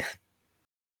make it in.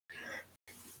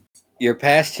 Your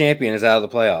past champion is out of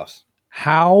the playoffs.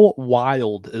 How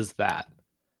wild is that?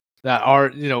 That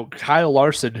are, Kyle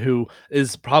Larson, who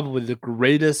is probably the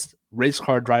greatest race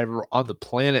car driver on the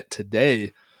planet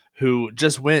today, who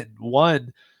just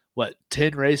won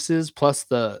 10 races plus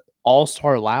the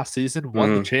All-Star last season,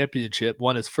 won the championship,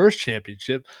 won his first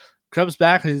championship, comes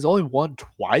back and he's only won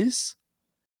twice.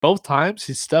 Both times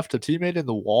he stuffed a teammate in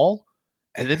the wall,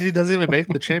 and then he doesn't even make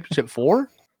the championship 4.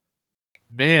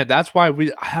 Man, that's why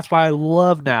I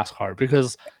love NASCAR,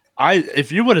 because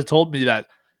if you would have told me that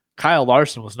Kyle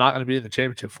Larson was not going to be in the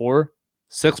championship 4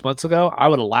 6 months ago, I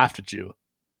would have laughed at you.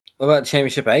 What about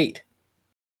championship 8?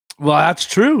 Well, that's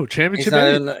true. Championship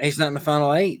 8. He's not in the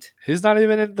final 8. He's not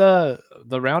even in the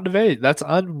round of 8. That's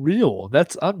unreal.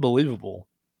 That's unbelievable.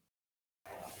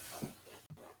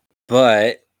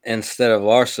 But instead of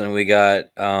Larson, we got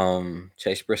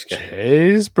Chase Briscoe.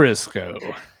 Chase Briscoe.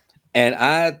 And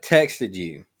I texted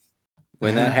you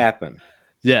when that happened.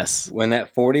 Yes. When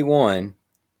that 41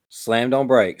 slammed on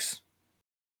brakes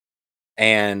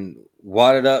and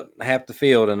wadded up half the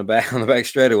field on the back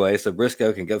straightaway so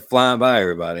Briscoe can go flying by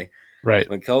everybody. Right.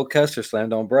 When Cole Custer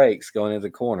slammed on brakes going into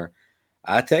the corner,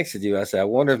 I texted you. I said, I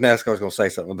wonder if NASCAR's going to say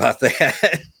something about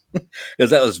that.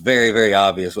 Because that was very, very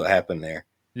obvious what happened there.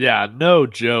 Yeah, no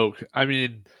joke. I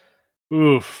mean,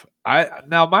 oof.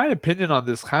 Now my opinion on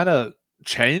this kind of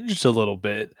changed a little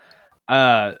bit.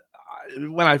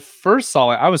 When I first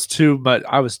saw it, I was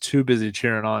too busy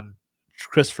cheering on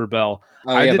Christopher Bell.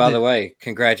 Oh yeah, by the way,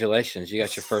 congratulations. You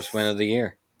got your first win of the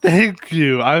year. Thank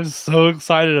you. I'm so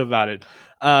excited about it.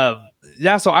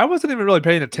 Yeah, so I wasn't even really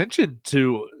paying attention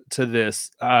to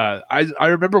this. I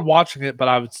remember watching it, but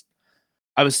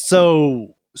I was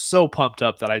so pumped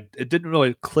up that it didn't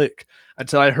really click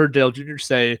until I heard Dale Jr.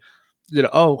 say,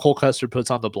 oh, Cole Custer puts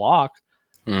on the block.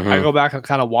 I go back and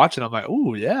kind of watch it. I'm like,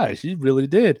 oh yeah, he really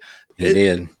did. He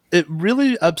did. It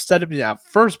really upset me at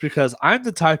first because I'm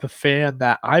the type of fan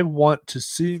that I want to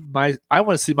see my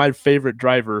favorite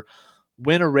driver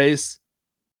win a race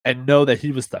and know that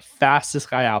he was the fastest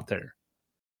guy out there.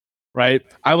 Right?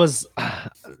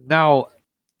 Now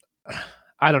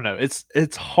I don't know.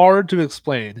 It's hard to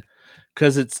explain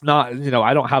because it's not,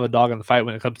 I don't have a dog in the fight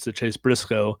when it comes to Chase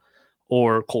Briscoe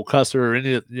or Cole Custer or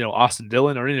any, Austin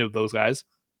Dillon or any of those guys.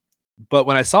 But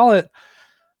when I saw it,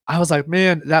 I was like,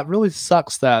 man, that really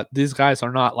sucks that these guys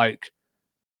are not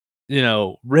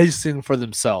racing for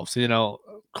themselves.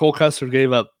 Cole Custer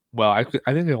gave up. Well, I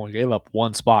think he only gave up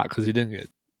one spot because he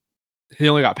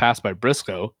only got passed by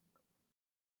Briscoe.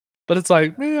 But it's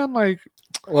like, man,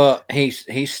 well, he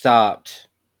stopped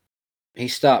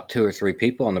 2 or 3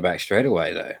 people on the back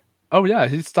straightaway though. Oh yeah,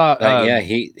 he stopped. Yeah,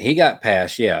 he got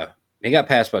passed. Yeah, he got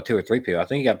passed by 2 or 3 people. I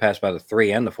think he got passed by the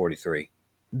 3 and the 43.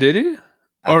 Did he?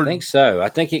 I think so. I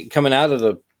think he coming out of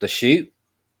the chute,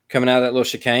 coming out of that little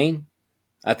chicane.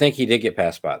 I think he did get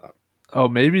passed by them. Oh,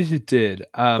 maybe he did.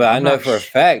 But I know for a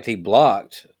fact he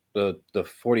blocked the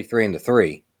 43 and the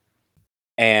 3,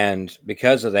 and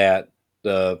because of that,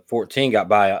 the 14 got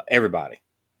by everybody.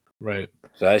 Right.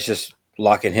 So that's just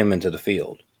locking him into the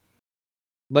field.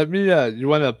 Let me. You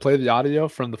want to play the audio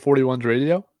from the 41's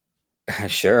radio?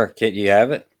 Sure. Can you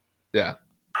have it? Yeah.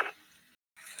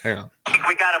 Hang on.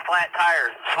 We got a flat tire.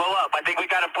 Slow up. I think we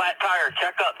got a flat tire.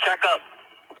 Check up.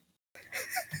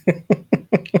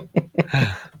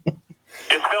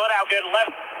 Just fill it out. Good. Left.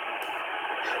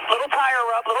 Little tire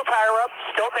up.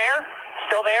 Still there.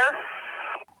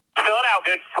 Fill it out.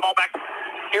 Good. Come on back.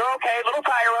 You're okay. Little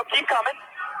tire up. Keep coming.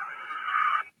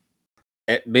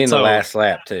 It being the last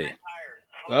lap too.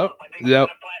 Oh, yep.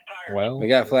 Well, we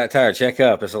got a flat tire. Check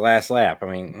up. It's the last lap. I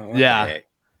mean, yeah.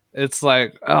 It's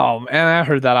like, oh man, I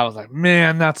heard that. I was like,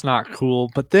 man, that's not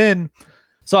cool. But then,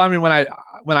 so I mean, when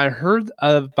I heard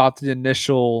about the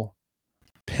initial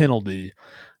penalty,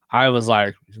 I was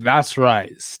like, that's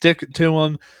right. Stick it to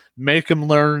him. Make him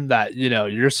learn that,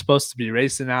 you're supposed to be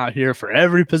racing out here for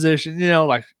every position,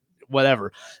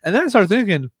 whatever. And then I started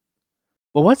thinking,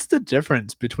 well, what's the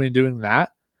difference between doing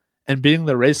that and being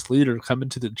the race leader coming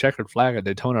to the checkered flag at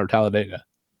Daytona or Talladega?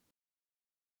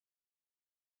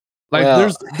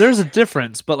 There's a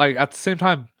difference, but at the same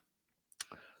time,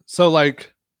 so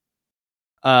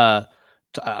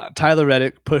Tyler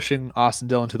Reddick pushing Austin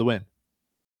Dillon to the win.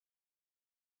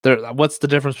 What's the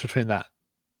difference between that?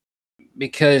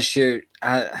 Because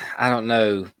I don't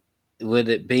know, with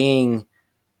it being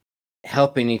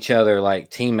helping each other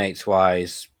teammates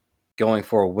wise, going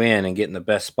for a win and getting the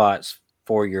best spots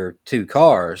for your 2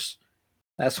 cars,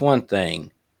 that's one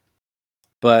thing.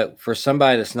 But for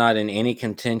somebody that's not in any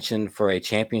contention for a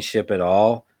championship at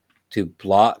all to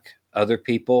block other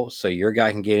people so your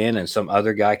guy can get in and some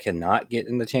other guy cannot get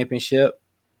in the championship,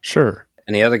 Sure.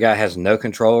 and the other guy has no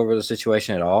control over the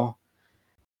situation at all,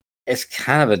 it's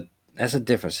kind of that's a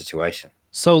different situation.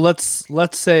 So let's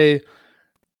say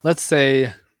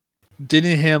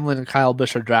Denny Hamlin and Kyle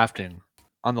Busch are drafting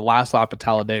on the last lap of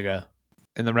Talladega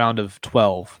in the round of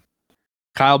 12.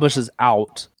 Kyle Busch is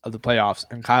out of the playoffs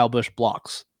and Kyle Busch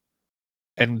blocks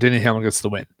and Denny Hamlin gets the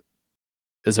win.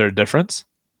 Is there a difference?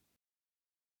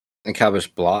 And Kyle Busch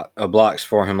blocks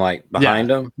for him, like behind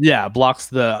him. Yeah, blocks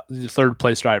the third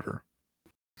place driver.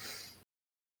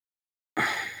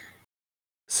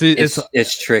 See,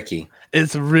 it's tricky.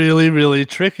 It's really, really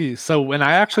tricky. So when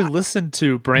I actually listened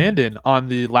to Brandon on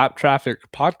the Lap Traffic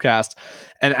podcast,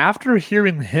 and after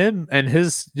hearing him and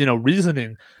his,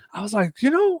 reasoning, I was like,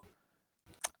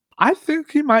 I think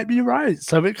he might be right.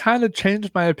 So it kind of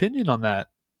changed my opinion on that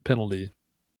penalty.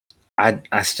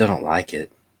 I still don't like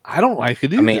it. I don't like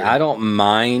it either. I mean, I don't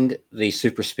mind the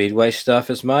super speedway stuff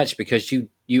as much because you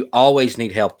always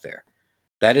need help there.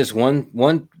 That is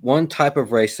one type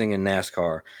of racing in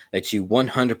NASCAR that you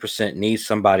 100% need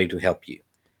somebody to help you.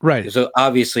 Right. So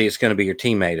obviously it's going to be your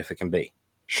teammate if it can be.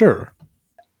 Sure.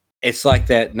 It's like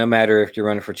that no matter if you're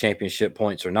running for championship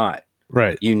points or not.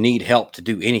 Right. You need help to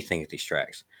do anything at these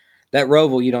tracks. That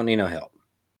Roval, you don't need no help.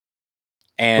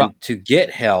 And to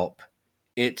get help,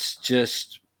 it's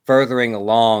just furthering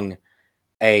along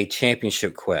a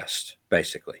championship quest,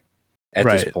 basically, at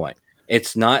this point.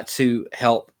 It's not to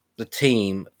help the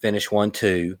team finish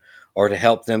 1-2 or to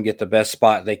help them get the best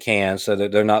spot they can so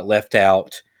that they're not left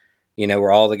out,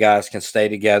 where all the guys can stay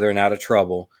together and out of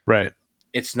trouble. Right.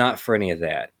 It's not for any of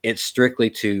that. It's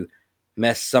strictly to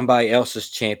mess somebody else's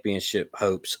championship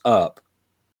hopes up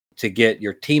to get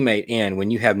your teammate in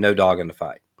when you have no dog in the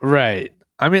fight. Right.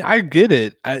 I mean, I get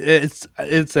it.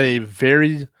 It's a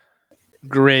very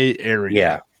gray area.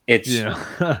 Yeah. It's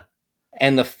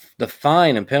and the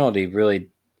fine and penalty really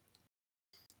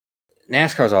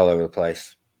NASCAR's all over the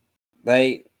place.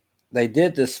 They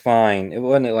did this fine. It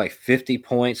wasn't like 50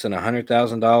 points and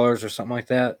 $100,000 or something like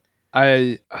that.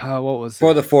 What was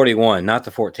for it? The 41, not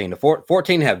the 14. The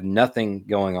 14 have nothing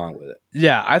going on with it.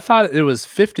 Yeah, I thought it was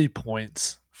 50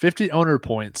 points, 50 owner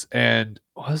points, and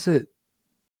was it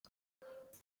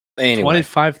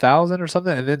 25,000 or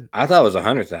something? And then I thought it was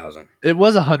 100,000. It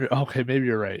was 100. Okay, maybe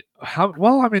you're right.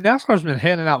 Well, I mean, NASCAR's been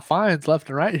handing out fines left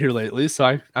and right here lately,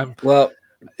 so I'm well.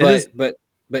 But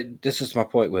this is my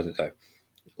point with it, though.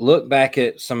 Look back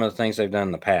at some of the things they've done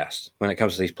in the past when it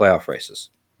comes to these playoff races.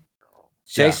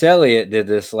 Chase Elliott did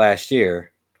this last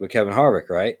year with Kevin Harvick,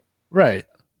 right? Right.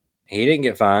 He didn't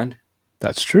get fined.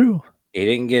 That's true. He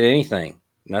didn't get anything.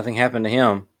 Nothing happened to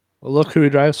him. Well, look who he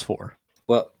drives for.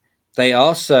 Well, they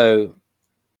also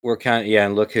were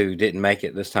and look who didn't make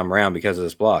it this time around because of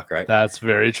this block, right? That's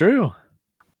very true.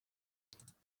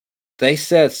 They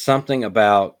said something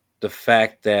about the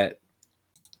fact that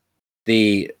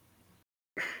they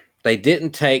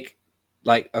didn't take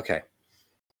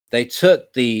they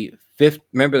took the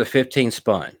remember the 15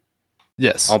 spun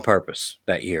on purpose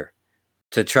that year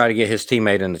to try to get his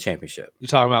teammate in the championship. You're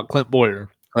talking about Clint Bowyer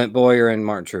And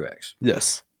Martin Truex.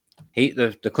 Yes.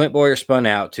 The Clint Bowyer spun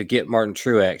out to get Martin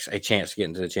Truex a chance to get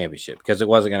into the championship because it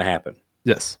wasn't going to happen.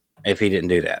 Yes. If he didn't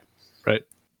do that. Right.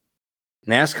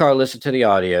 NASCAR listened to the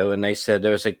audio and they said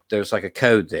there was like a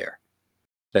code there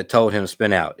that told him to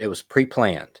spin out. It was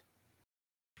pre-planned.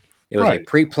 It was a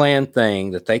pre-planned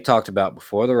thing that they talked about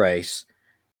before the race,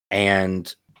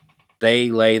 and they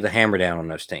lay the hammer down on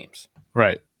those teams.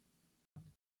 Right.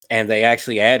 And they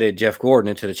actually added Jeff Gordon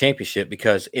into the championship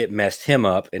because it messed him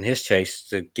up in his chase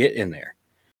to get in there.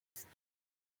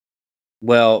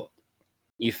 Well,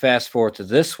 you fast forward to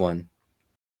this one,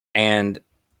 and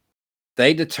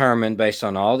they determined based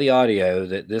on all the audio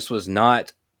that this was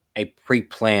not a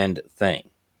pre-planned thing.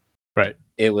 Right.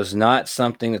 It was not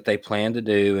something that they planned to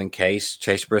do in case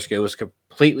Chase Briscoe. It was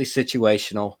completely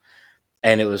situational,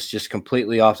 and it was just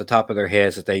completely off the top of their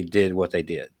heads that they did what they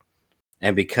did.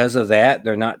 And because of that,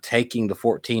 they're not taking the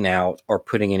 14 out or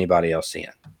putting anybody else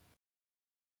in.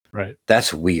 Right.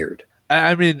 That's weird.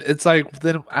 I mean, it's like,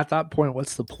 then at that point,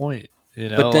 what's the point?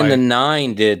 But then the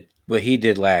 9 did what he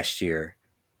did last year,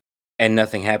 and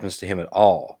nothing happens to him at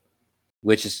all.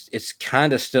 Which is, it's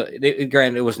kind of still,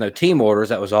 granted, it was no team orders.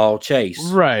 That was all Chase.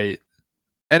 Right.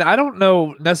 And I don't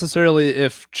know necessarily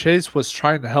if Chase was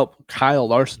trying to help Kyle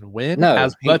Larson win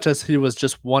much as he was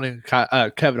just wanting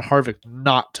Kevin Harvick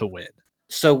not to win.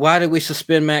 So why did we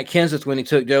suspend Matt Kenseth when he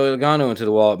took Joey Logano into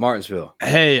the wall at Martinsville?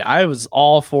 Hey, I was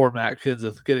all for Matt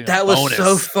Kenseth getting That a was bonus.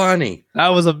 so funny. That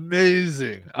was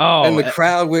amazing. Oh, And the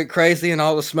crowd went crazy and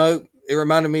all the smoke. It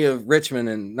reminded me of Richmond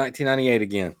in 1998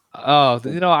 again. oh,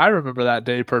 I remember that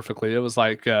day perfectly. It was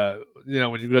like, when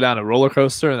you go down a roller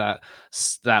coaster and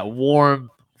that warm,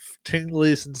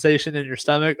 tingly sensation in your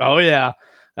stomach. Oh yeah,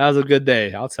 that was a good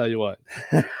day. I'll tell you what.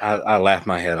 I laughed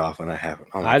my head off when that happened.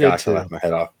 Oh my I did gosh, too. I laughed my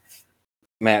head off.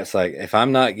 Matt's like, if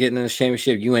I'm not getting in this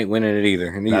championship, you ain't winning it either.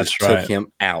 And he That's just right. took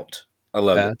him out. I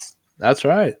love it. That's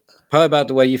right. Probably about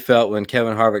the way you felt when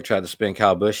Kevin Harvick tried to spin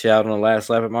Kyle Busch out on the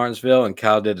last lap at Martinsville, and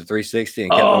Kyle did the 360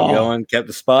 and kept on going, kept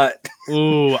the spot.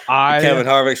 Ooh, Kevin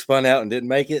Harvick spun out and didn't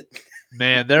make it.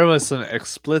 Man, there was some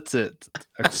explicit.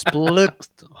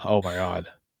 Oh my god,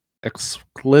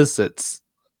 explicits.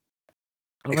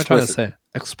 What am I trying to say?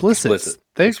 Explicit.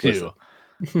 Thank you.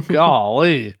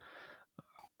 Golly,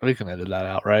 we can edit that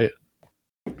out, right?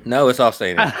 No, it's all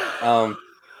staying in.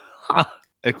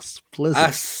 Explicit. I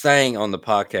sang on the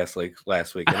podcast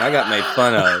last week, and I got made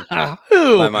fun of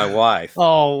Who? by my wife.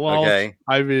 Oh well. Okay,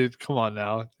 I mean, come on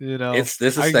now. this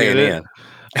is I staying get it. in.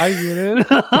 I get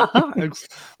it.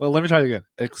 Well, let me try it again.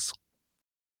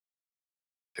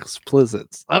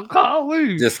 Explicits. I'm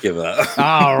calling. Just give up.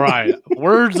 All right.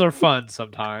 Words are fun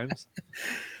sometimes.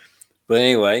 But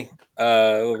anyway,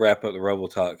 we'll wrap up the Robo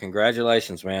Talk.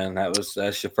 Congratulations, man.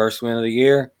 That's your first win of the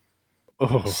year.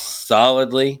 Oh,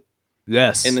 Solidly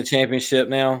yes. in the championship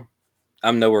now.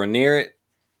 I'm nowhere near it.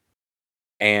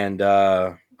 And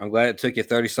I'm glad it took you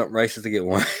 30-something races to get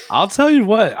one. I'll tell you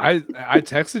what. I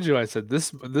texted you. I said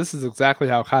this is exactly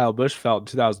how Kyle Busch felt in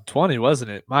 2020, wasn't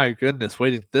it? My goodness,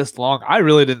 waiting this long. I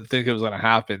really didn't think it was going to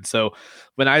happen. So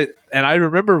I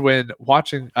remember when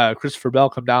watching Christopher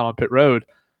Bell come down on pit road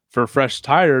for fresh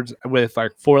tires with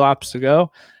like 4 laps to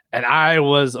go, and I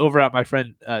was over at my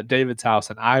friend David's house,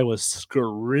 and I was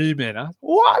screaming,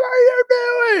 "What are you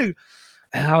doing?"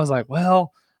 And I was like,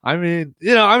 well. I think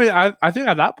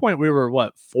at that point we were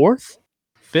what, 4th,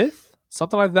 5th,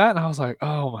 something like that. And I was like,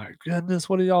 oh my goodness,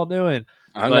 what are y'all doing?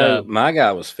 I know my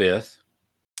guy was 5th.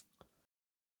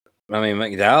 I mean,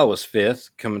 McDowell was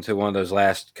 5th coming to one of those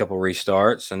last couple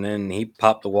restarts, and then he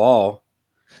popped the wall.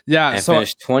 Yeah. And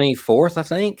finished 24th, I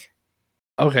think.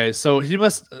 Okay. So he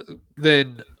must,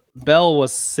 then Bell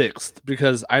was 6th,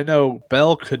 because I know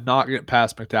Bell could not get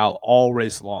past McDowell all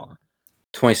race long.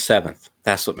 27th.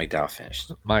 That's what McDowell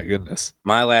finished. My goodness.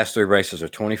 My last 3 races are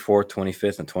 24th,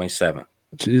 25th, and 27th.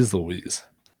 Jeez Louise.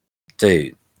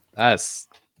 Dude. I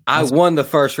won the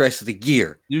first race of the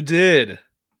year. You did.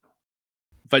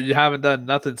 But you haven't done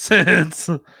nothing since.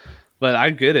 But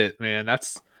I get it, man.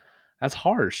 That's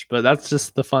harsh, but that's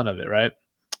just the fun of it, right?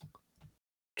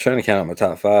 Trying to count out my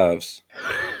top 5s.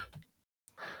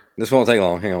 This won't take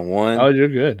long. Hang on. 1. Oh, you're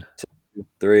good. 2,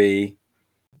 3,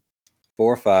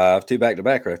 4, 5. 2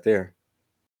 back-to-back right there.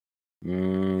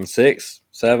 6,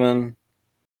 7,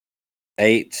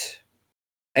 8.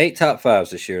 8 top 5s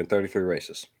this year in 33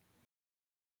 races.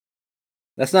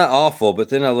 That's not awful, but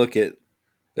then I look at,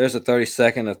 there's a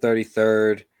 32nd, a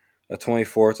 33rd, a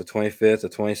 24th, a 25th, a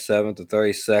 27th, a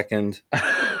 32nd,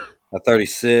 a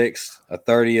 36th, a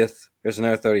 30th. There's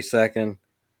another 32nd.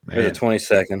 There's a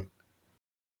 22nd.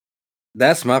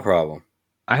 That's my problem.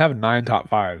 I have 9 top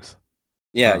 5s.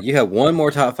 Yeah, you have 1 more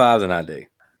top 5 than I do.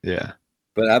 Yeah.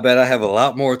 But I bet I have a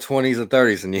lot more 20s and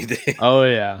 30s than you do. Oh,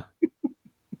 yeah.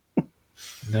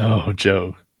 No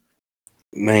joke.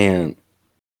 Man,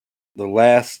 the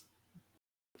last,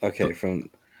 okay, from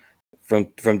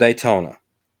Daytona,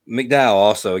 McDowell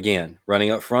also, again,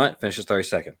 running up front, finishes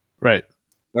 32nd. Right.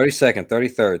 32nd,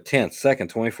 33rd, 10th, 2nd,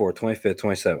 24th, 25th,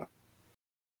 27th.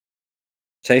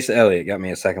 Chase Elliott got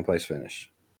me a 2nd place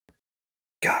finish.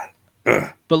 God.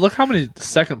 But look how many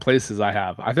 2nd places I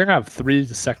have. I think I have 3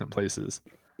 2nd places.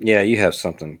 Yeah, you have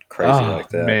something crazy like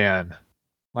that. Man.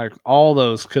 Like all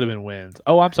those could have been wins.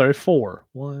 Oh, I'm sorry, 4.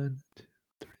 1, 2,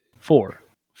 3, 4.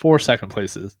 4 2nd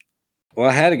places. Well,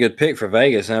 I had a good pick for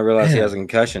Vegas, and I realized he has a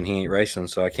concussion. He ain't racing,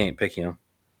 so I can't pick him.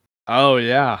 Oh,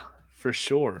 yeah, for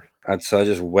sure. So I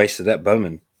just wasted that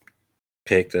Bowman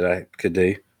pick that I could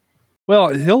do. Well,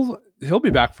 he'll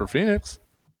be back for Phoenix.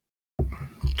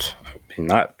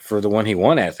 Not for the one he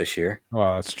won at this year.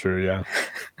 Well, that's true, yeah.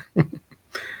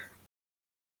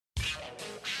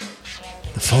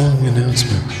 The following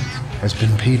announcement has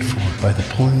been paid for by the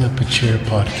Pulling Up a Chair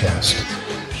podcast.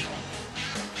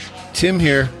 Tim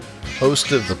here,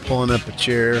 host of the Pulling Up a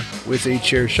Chair with a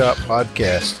Chair Shot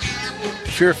podcast.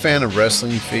 If you're a fan of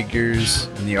wrestling figures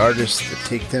and the artists that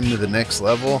take them to the next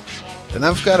level, then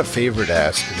I've got a favor to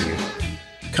ask of you.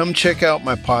 Come check out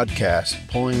my podcast,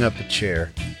 Pulling Up a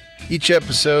Chair. Each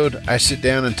episode, I sit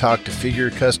down and talk to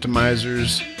figure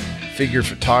customizers, figure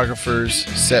photographers,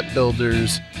 set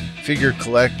builders, figure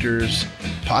collectors,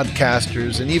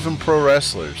 podcasters, and even pro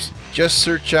wrestlers. Just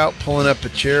search out Pulling Up a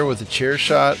Chair with a Chair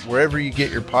Shot wherever you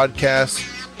get your podcasts,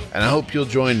 and I hope you'll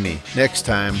join me next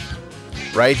time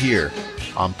right here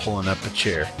on Pulling Up a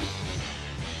Chair.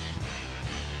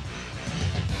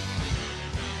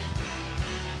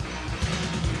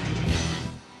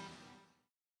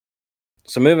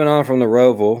 So moving on from the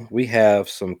Roval, we have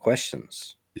some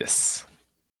questions. Yes.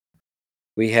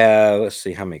 We have, let's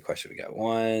see, how many questions we got?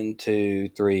 1, 2,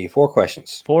 3, 4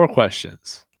 questions. 4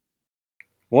 questions.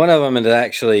 One of them is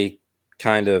actually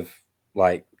kind of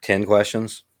like 10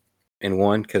 questions in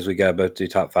one because we got both do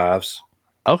top 5s.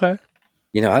 Okay.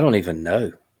 You know, I don't even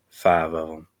know 5 of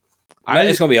them.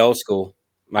 It's going to be old school.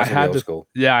 Mine's gonna be old school.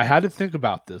 Yeah, I had to think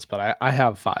about this, but I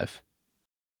have 5.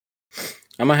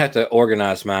 I might have to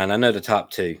organize mine. I know the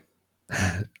top 2.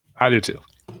 I do too.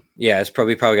 Yeah, it's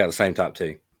probably got the same top 2.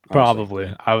 Honestly.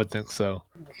 Probably. I would think so.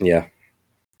 Yeah.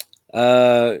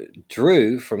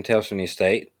 Drew from Tales from the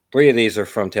Estate. 3 of these are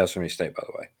from Tales from the Estate, by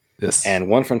the way. Yes. And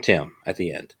 1 from Tim at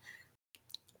the end.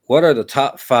 What are the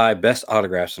top 5 best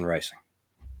autographs in racing?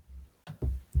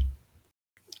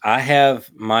 I have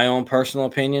my own personal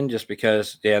opinion just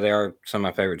because, yeah, they are some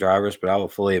of my favorite drivers, but I will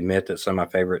fully admit that some of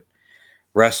my favorite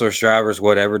wrestlers, drivers,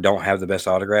 whatever, don't have the best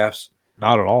autographs.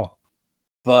 Not at all.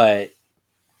 But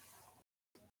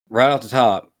right off the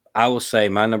top, I will say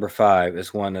my number 5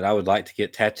 is one that I would like to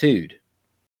get tattooed.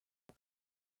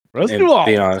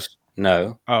 Being honest,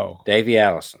 no. Oh. Davey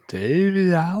Allison.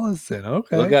 Davey Allison.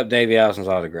 Okay. Look up Davey Allison's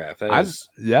autograph. That is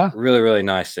really, really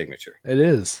nice signature. It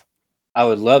is. I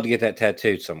would love to get that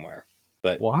tattooed somewhere.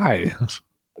 But why?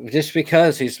 Just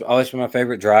because he's always been my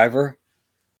favorite driver.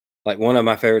 Like one of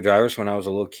my favorite drivers when I was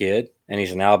a little kid, and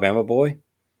he's an Alabama boy.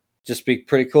 Just be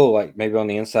pretty cool, like maybe on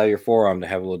the inside of your forearm to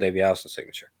have a little Davey Allison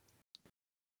signature.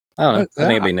 I don't know. I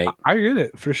think it'd be neat. I get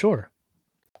it for sure.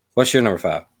 What's your number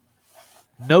 5?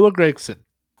 Noah Gragson.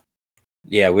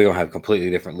 Yeah, we're going to have completely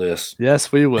different lists.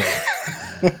 Yes, we will.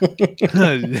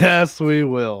 Yes, we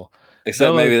will.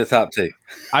 Except maybe the top 2.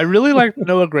 I really like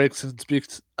Noah Gragson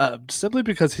simply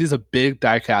because he's a big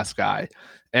diecast guy.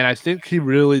 And I think he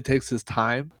really takes his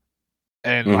time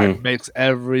and like makes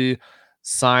every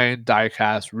signed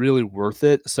diecast really worth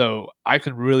it. So I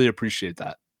can really appreciate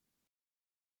that.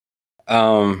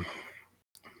 My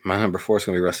number 4 is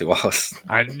going to be Rusty Wallace.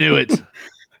 I knew it.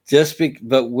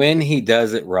 But when he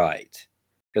does it right,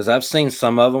 because I've seen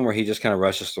some of them where he just kind of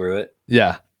rushes through it.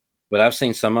 Yeah. But I've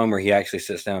seen some of them where he actually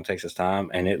sits down and takes his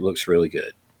time, and it looks really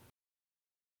good.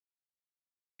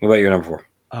 What about your number 4?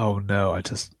 Oh, no.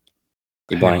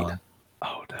 You blanked.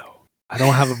 Oh, no. I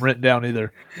don't have them written down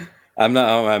either. I don't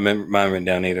have mine written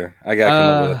down either. I got to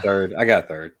come up with a third. I got a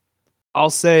third. I'll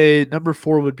say number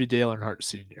 4 would be Dale Earnhardt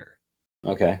Sr.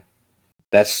 Okay.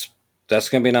 That's going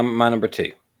to be my number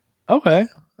 2. Okay.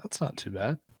 That's not too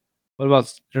bad. What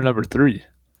about your number 3?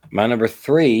 My number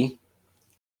 3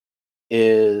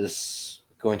 is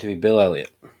going to be Bill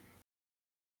Elliott.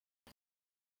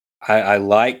 I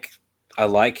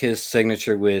like his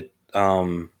signature with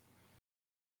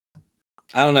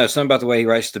I don't know, something about the way he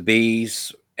writes the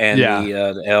B's and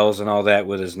the L's and all that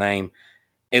with his name.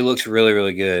 It looks really,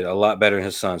 really good. A lot better than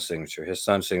his son's signature. His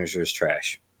son's signature is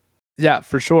trash. Yeah,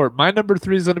 for sure. My number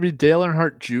 3 is going to be Dale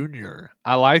Earnhardt Jr.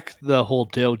 I like the whole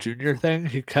Dale Jr. thing.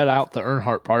 He cut out the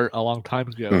Earnhardt part a long time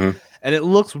ago. And it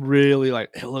looks really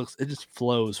it just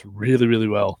flows really, really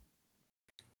well.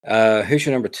 Who's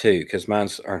your number 2? Because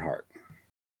mine's Earnhardt.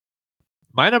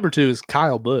 My number 2 is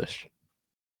Kyle Busch.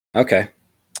 Okay.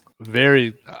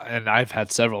 And I've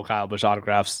had several Kyle Busch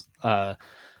autographs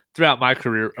throughout my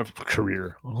career.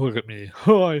 Look at me.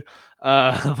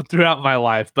 Throughout my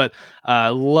life, but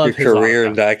love your career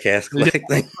in diecast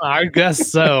collecting. I guess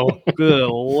so. Good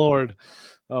Lord.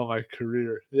 Oh, my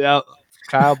career. Yeah.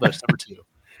 Kyle Busch, number 2.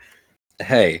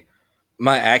 Hey,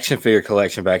 my action figure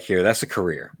collection back here, that's a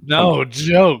career. No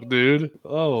joke, dude.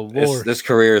 Oh, Lord. This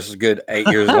career is a good 8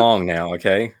 years long now,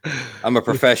 okay? I'm a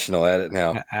professional at it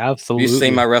now. Absolutely. You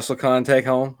seen my WrestleCon take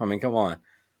home? I mean, come on.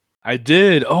 I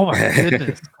did. Oh, my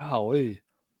goodness. Golly.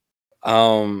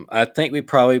 I think we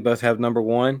probably both have number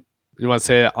 1. You want to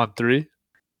say it on 3?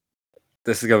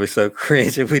 This is going to be so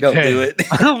cringe if we don't do it.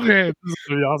 Okay. This is going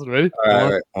to be awesome. Ready?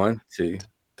 All right. 1, 2,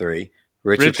 3.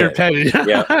 Richard Petty.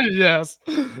 Yeah. Yes,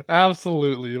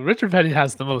 absolutely. Richard Petty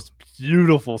has the most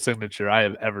beautiful signature I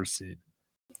have ever seen.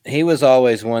 He was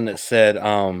always one that said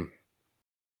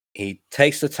he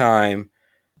takes the time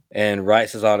and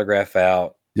writes his autograph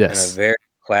out in a very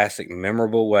classic,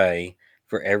 memorable way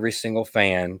for every single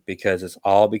fan because it's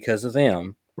all because of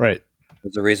them. Right.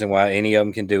 There's a reason why any of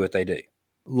them can do what they do.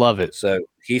 Love it. So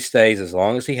he stays as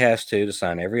long as he has to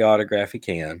sign every autograph he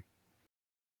can.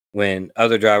 When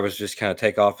other drivers just kind of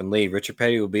take off and leave, Richard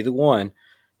Petty will be the one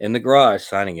in the garage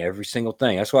signing every single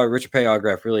thing. That's why Richard Petty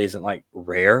autograph really isn't like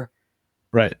rare.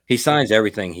 Right. He signs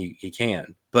everything he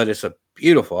can, but it's a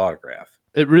beautiful autograph.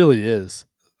 It really is.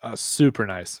 Super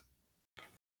nice.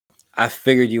 I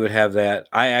figured you would have that.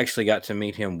 I actually got to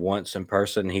meet him once in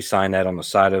person. He signed that on the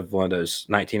side of one of those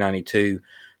 1992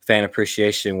 Fan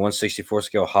Appreciation 1/64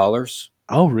 scale haulers.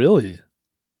 Oh, really?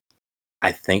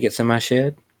 I think it's in my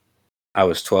shed. I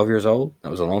was 12 years old.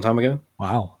 That was a long time ago.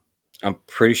 Wow. I'm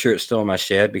pretty sure it's still in my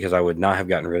shed because I would not have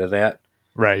gotten rid of that.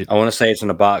 Right. I want to say it's in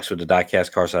a box with the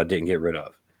die-cast cars I didn't get rid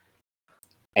of.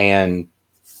 And,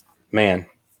 man,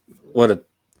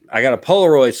 I got a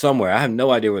Polaroid somewhere. I have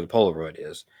no idea where the Polaroid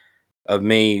is of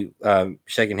me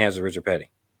shaking hands with Richard Petty.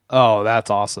 Oh, that's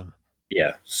awesome.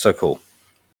 Yeah, so cool.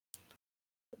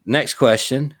 Next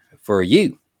question for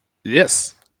you.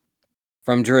 Yes.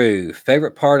 From Drew.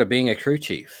 Favorite part of being a crew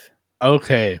chief?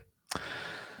 Okay.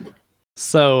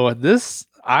 So this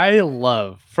I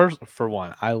love. First, for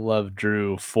one, I love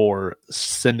Drew for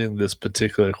sending this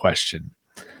particular question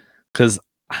because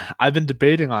I've been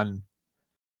debating on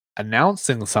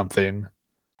announcing something.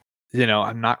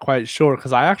 I'm not quite sure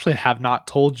because I actually have not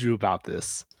told you about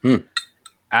this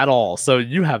at all. So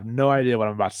you have no idea what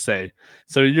I'm about to say.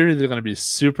 So you're either going to be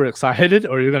super excited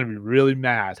or you're going to be really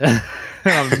mad.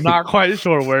 I'm not quite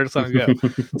sure where it's going to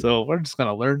go. So we're just going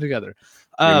to learn together.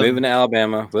 You're moving to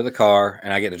Alabama with a car,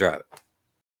 and I get to drive it.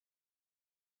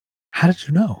 How did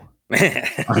you know?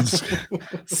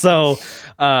 So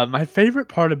my favorite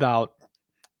part about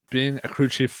being a crew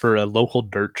chief for a local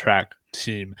dirt track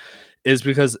team is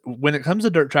because when it comes to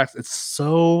dirt tracks, it's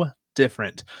so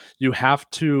different. You have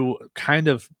to kind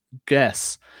of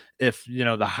guess if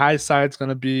the high side's going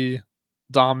to be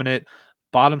dominant,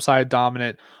 bottom side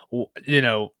dominant,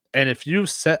 and if you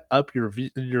set up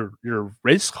your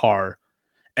race car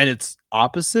and it's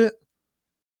opposite,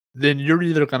 then you're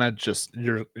either gonna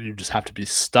you just have to be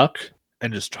stuck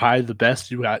and just try the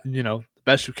best you got, the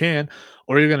best you can,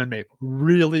 or you're gonna make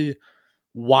really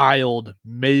wild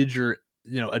major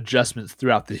adjustments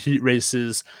throughout the heat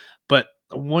races. But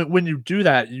when you do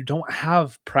that, you don't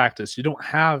have practice. You don't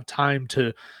have time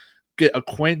to get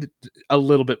acquainted a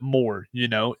little bit more.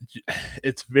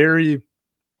 It's very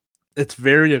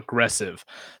aggressive.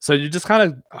 So you just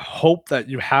kind of hope that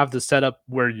you have the setup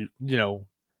where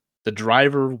the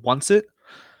driver wants it.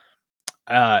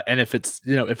 And if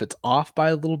it's off by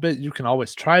a little bit, you can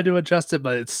always try to adjust it,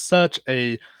 but it's such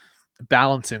a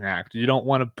balancing act. You don't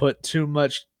want to put too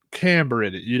much camber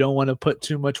in it. You don't want to put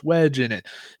too much wedge in it.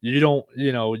 You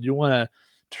want to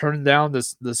turn down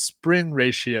the spring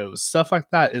ratios, stuff like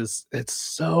that. It's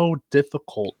so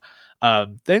difficult.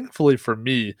 Thankfully for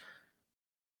me,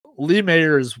 Lee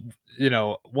Mayer is,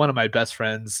 one of my best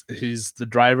friends. He's the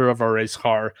driver of our race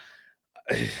car.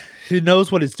 He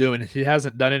knows what he's doing. He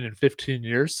hasn't done it in 15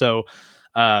 years. So,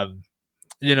 right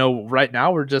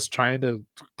now we're just trying to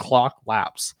clock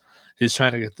laps. He's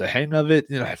trying to get the hang of it.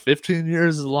 15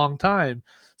 years is a long time.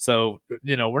 So,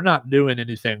 we're not doing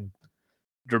anything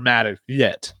dramatic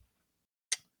yet.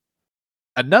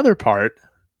 Another part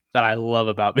that I love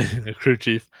about being a crew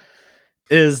chief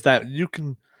is that you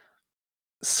can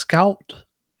scout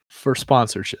for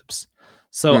sponsorships.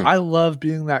 So I love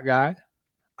being that guy.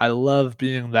 I love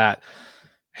being that,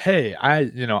 hey,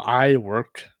 I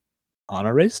work on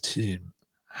a race team.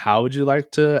 How would you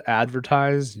like to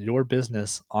advertise your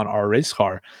business on our race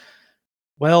car?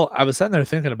 Well, I was sitting there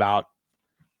thinking about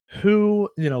who,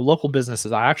 local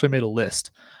businesses. I actually made a list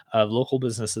of local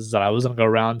businesses that I was going to go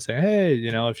around and say, hey,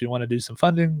 if you want to do some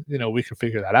funding, we can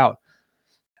figure that out.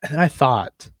 And then I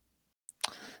thought,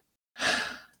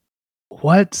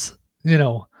 what,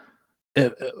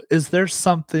 is there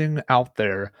something out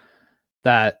there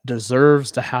that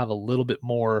deserves to have a little bit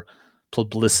more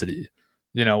publicity?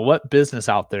 What business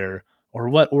out there or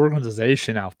what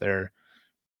organization out there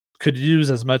could use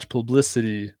as much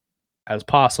publicity as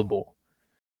possible?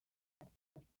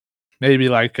 Maybe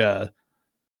like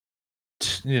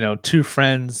two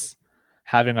friends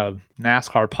having a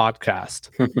NASCAR podcast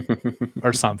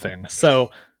or something.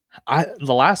 So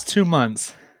the last 2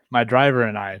 months, my driver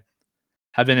and I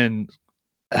have been in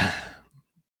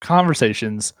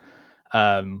conversations,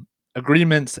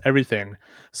 agreements, everything.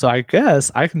 So I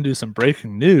guess I can do some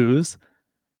breaking news.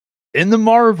 In the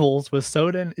Marvels with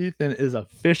Soda and Ethan is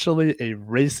officially a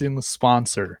racing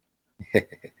sponsor.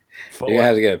 You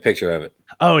have to get a picture of it.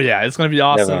 Oh yeah, it's going to be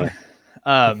awesome.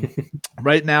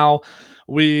 Right now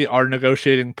we are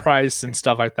negotiating price and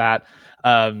stuff like that.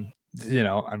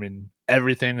 I mean,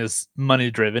 everything is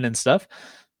money driven and stuff.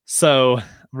 So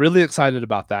really excited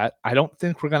about that. I don't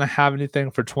think we're going to have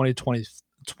anything for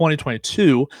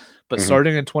 2022, but Mhm.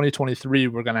 starting in 2023,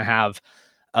 we're going to have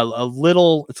a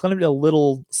little, it's going to be a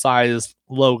little size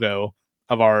logo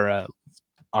of our,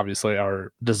 obviously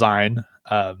our design,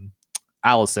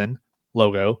 Allison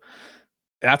logo.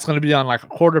 That's going to be on like a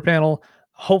quarter panel.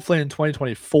 Hopefully in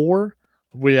 2024,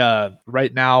 we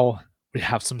right now we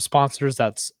have some sponsors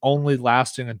that's only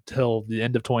lasting until the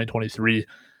end of 2023.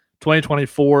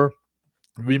 2024,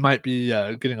 we might be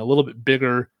getting a little bit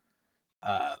bigger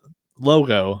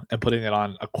logo and putting it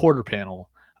on a quarter panel,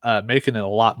 making it a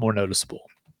lot more noticeable.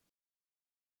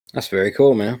 That's very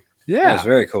cool, man. Yeah, That's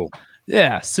very cool.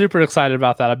 Yeah, super excited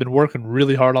about that. I've been working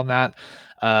really hard on that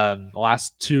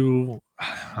last 2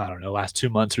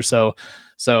 months or so.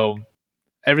 So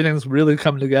everything's really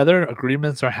coming together.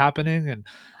 Agreements are happening, and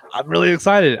I'm really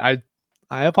excited.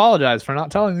 I apologize for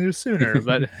not telling you sooner,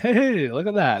 but hey, look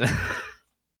at that.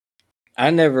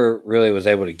 I never really was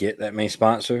able to get that many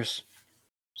sponsors.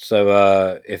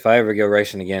 So if I ever go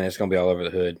racing again, it's going to be all over the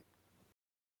hood.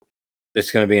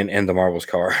 It's going to be in the Marbles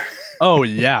car. Oh,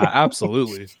 yeah,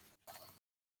 absolutely.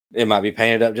 It might be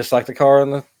painted up just like the car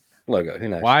on the logo. Who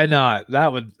knows? Why not?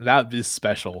 That would be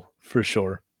special for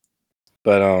sure.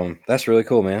 But that's really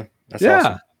cool, man. That's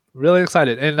awesome. Really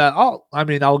excited. And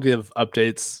I'll give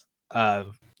updates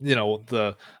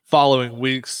the following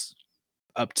weeks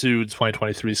up to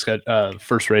 2023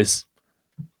 first race.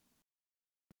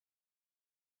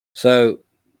 So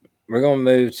we're going to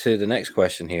move to the next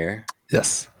question here.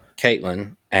 Yes.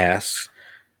 Caitlin asks,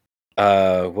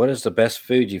 what is the best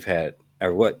food you've had?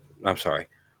 Or what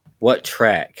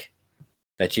track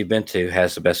that you've been to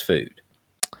has the best food?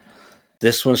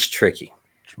 This one's tricky.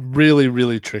 Really,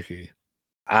 really tricky.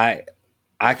 I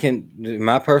can, in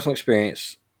my personal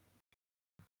experience,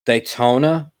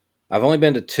 Daytona, I've only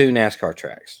been to 2 NASCAR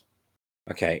tracks.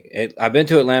 Okay. I've been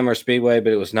to Atlanta Speedway,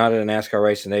 but it was not at a NASCAR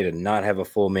race, and they did not have a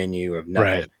full menu of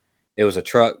nothing. Right. It was a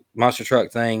monster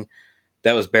truck thing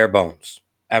that was bare bones,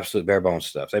 absolute bare bones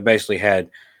stuff. They basically had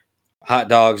hot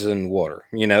dogs and water.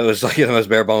 It was like the most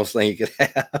bare bones thing you could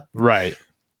have. Right.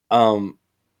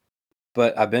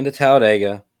 But I've been to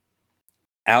Talladega,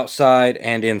 outside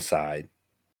and inside,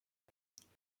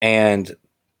 and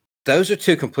those are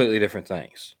 2 completely different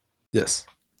things. Yes.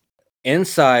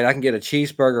 Inside, I can get a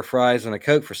cheeseburger, fries, and a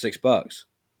Coke for $6.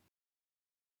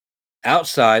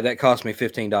 Outside, that cost me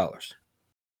 $15.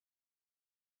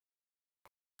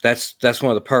 That's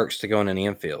one of the perks to going in the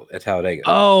infield at Talladega.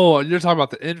 Oh, you're talking about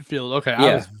the infield. Okay, Yeah.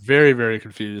 I was very, very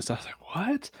confused. I was like,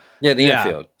 what? Yeah, the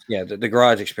infield. Yeah, the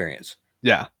garage experience.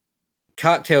 Yeah.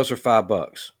 Cocktails were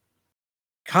 $5.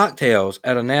 Cocktails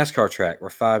at a NASCAR track were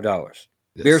 $5.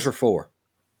 Yes. Beers were $4.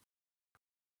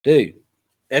 Dude,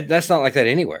 that's not like that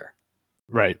anywhere.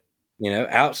 Right.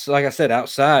 Like I said,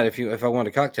 outside, if I wanted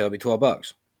a cocktail, it'd be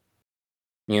 $12.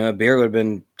 A beer would have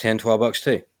been $10, $12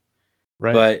 too.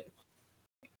 Right. But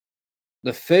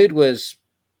the food was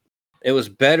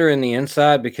better in the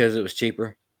inside because it was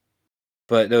cheaper.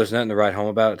 But there was nothing to write home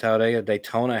about at Talladega.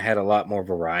 Daytona had a lot more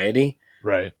variety.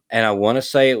 Right. And I want to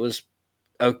say it was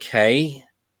okay.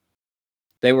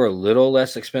 They were a little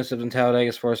less expensive than Talladega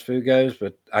as far as food goes,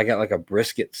 but I got like a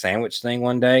brisket sandwich thing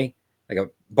one day, like a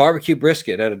barbecue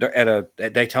brisket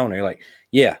at Daytona. You're like,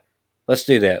 yeah, let's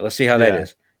do that. Let's see how that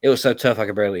is. It was so tough I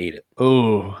could barely eat it.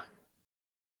 Ooh.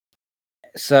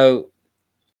 So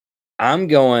I'm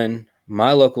going,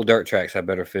 my local dirt tracks have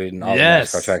better food than all the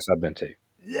NASCAR tracks I've been to.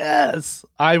 Yes,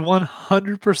 I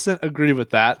 100% agree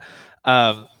with that.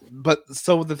 But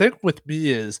so the thing with me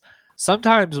is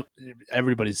sometimes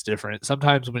everybody's different.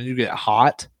 Sometimes when you get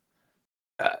hot,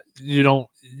 you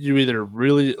either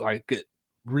really get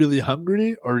really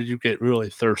hungry or you get really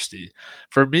thirsty.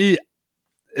 For me,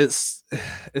 it's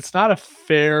not a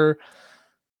fair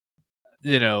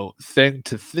thing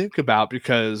to think about,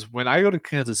 because when I go to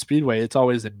Kansas Speedway, it's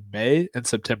always in May and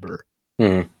September.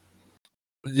 Mm-hmm.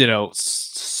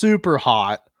 Super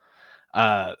hot.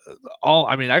 I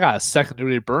got a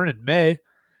second-degree burn in May,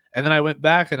 and then I went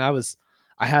back and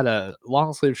I had a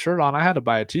long sleeve shirt on. I had to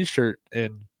buy a t-shirt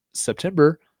in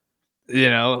September,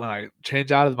 and I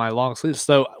change out of my long sleeves.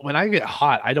 So when I get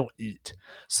hot, I don't eat.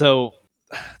 So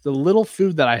the little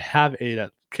food that I have ate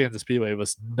at Kansas Speedway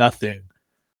was nothing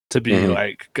to be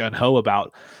like gung-ho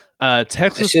about.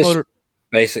 Texas Motor,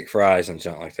 basic fries and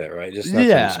junk like that, right? Just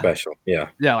nothing special. Yeah,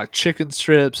 like chicken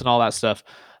strips and all that stuff.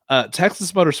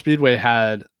 Texas Motor Speedway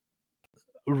had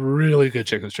really good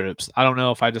chicken strips. I don't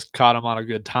know if I just caught them on a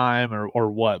good time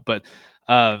or what, but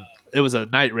it was a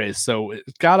night race, so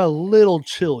it got a little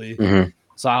chilly. Mm-hmm.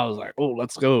 So I was like, oh,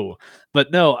 let's go.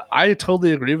 But no, I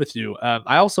totally agree with you.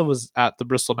 I also was at the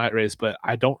Bristol night race, but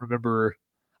I don't remember.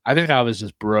 I think I was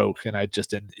just broke and I just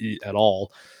didn't eat at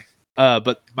all.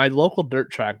 But my local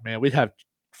dirt track, man, we have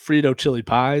Frito chili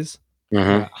pies,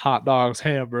 hot dogs,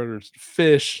 hamburgers,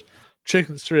 fish,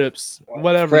 chicken strips,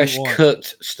 whatever fresh you want.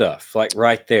 cooked stuff, like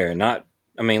right there. Not,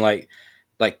 I mean, like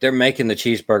they're making the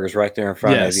cheeseburgers right there in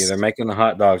front of you. Yes. They're making the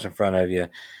hot dogs in front of you.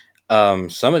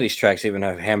 Some of these tracks even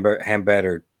have hand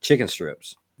battered chicken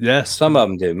strips. Yes. Some of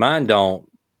them do. Mine don't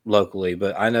locally,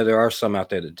 but I know there are some out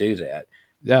there that do that.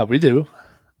 Yeah, we do.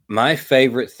 My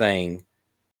favorite thing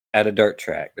at a dirt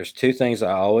track, there's two things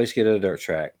I always get at a dirt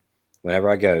track whenever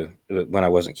I go, when I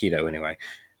wasn't keto anyway.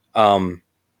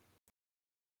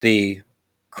 The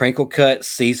crinkle cut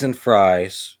seasoned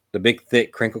fries, the big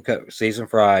thick crinkle cut seasoned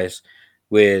fries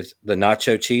with the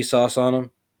nacho cheese sauce on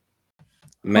them.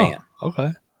 Man,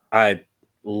 okay. I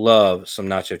love some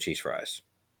nacho cheese fries.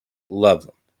 Love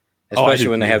them, especially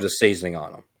when they have the seasoning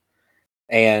on them.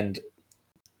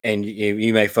 And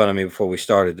you made fun of me before we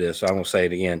started this, so I'm going to say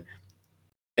it again.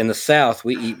 In the South,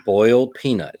 we eat boiled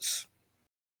peanuts.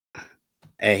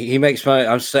 And he makes fun.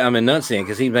 I'm enunciating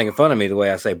because he's making fun of me the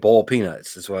way I say boiled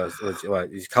peanuts. That's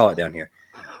what you call it down here.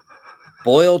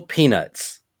 Boiled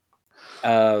peanuts.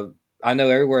 I know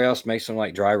everywhere else makes them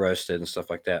like dry roasted and stuff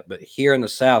like that, but here in the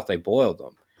South they boil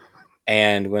them,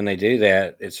 and when they do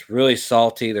that, it's really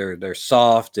salty. They're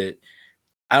soft. I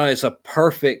don't know. It's a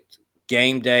perfect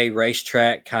game day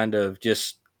racetrack kind of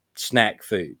just snack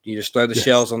food. You just throw the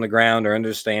shells on the ground or under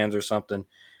the stands or something,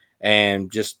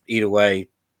 and just eat away.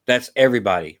 That's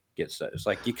everybody gets those.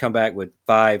 Like you come back with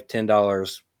 $5,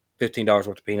 $10, $15 worth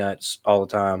of peanuts all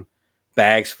the time,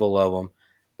 bags full of them.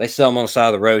 They sell them on the side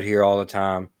of the road here all the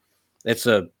time. It's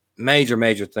a major,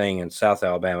 major thing in South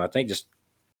Alabama. I think just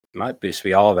might just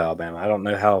be all of Alabama. I don't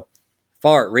know how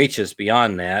far it reaches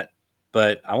beyond that,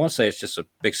 but I want to say it's just a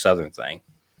big Southern thing.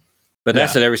 But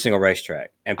that's at every single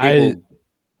racetrack, and people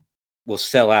will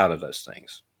sell out of those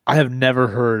things. I have never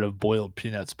heard of boiled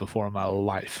peanuts before in my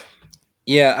life.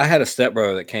 Yeah, I had a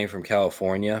stepbrother that came from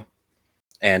California,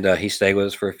 and he stayed with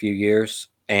us for a few years,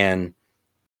 and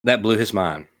that blew his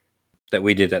mind that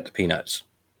we did that to peanuts.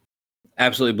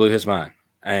 Absolutely blew his mind.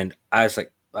 And I was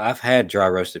like, I've had dry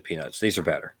roasted peanuts. These are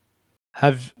better.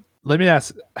 Let me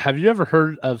ask, have you ever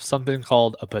heard of something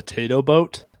called a potato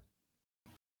boat?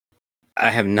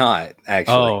 I have not,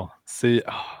 actually. Oh, see,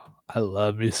 I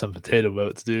love me some potato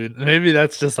boats, dude. Maybe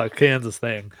that's just a Kansas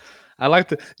thing. I like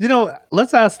to,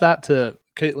 let's ask that to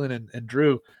Caitlin and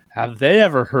Drew. Have they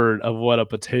ever heard of what a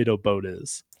potato boat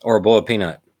is? Or a boiled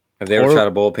peanut? Have they ever tried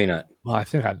a boiled peanut? Well, I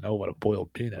think I know what a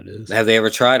boiled peanut is. Have they ever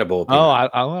tried a boiled peanut? Oh, I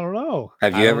don't know.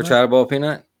 Have you ever tried a boiled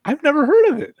peanut? I've never heard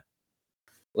of it.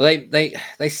 Well,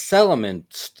 they sell them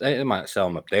they might sell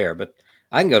them up there, but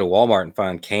I can go to Walmart and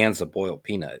find cans of boiled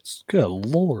peanuts. Good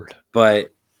Lord.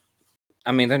 But,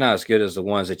 I mean, they're not as good as the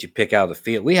ones that you pick out of the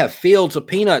field. We have fields of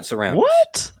peanuts around.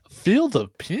 What? Fields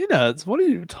of peanuts? What are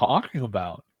you talking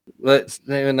about?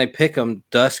 When they pick them,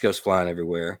 dust goes flying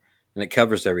everywhere, and it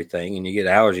covers everything, and you get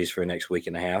allergies for the next week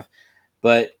and a half.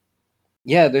 But,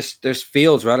 yeah, there's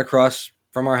fields right across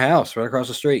from our house, right across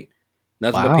the street.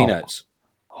 Nothing but peanuts.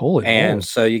 Holy moly.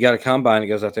 So you got a combine that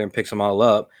goes out there and picks them all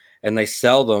up, and they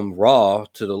sell them raw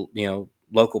to the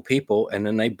local people, and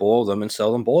then they boil them and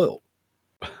sell them boiled.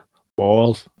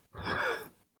 Balls.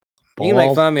 You can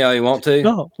make fun of me all you want to.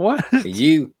 No, what?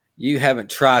 You haven't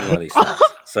tried one of these things.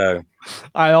 So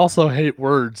I also hate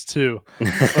words too.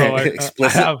 So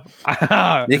explicit.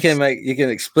 You can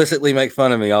explicitly make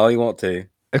fun of me all you want to.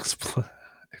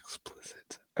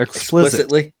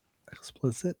 Explicitly.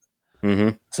 Explicit. Mm-hmm.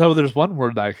 So there's one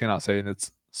word that I cannot say, and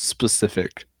it's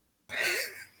specific.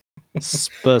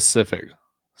 Specific.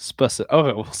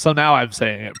 Okay, well, so now I'm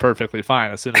saying it perfectly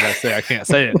fine. As soon as I say I can't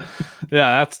say it,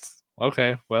 yeah, that's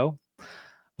okay. Well,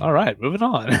 all right, moving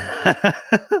on.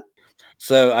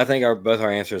 So I think both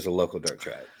our answers are local dirt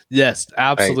track. Yes,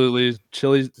 absolutely. Right.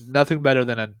 Chili, nothing better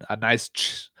than a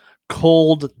nice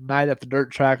cold night at the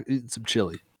dirt track eating some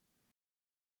chili.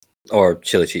 Or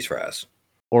chili cheese fries.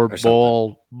 Or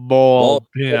boiled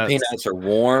peanuts. Peanuts are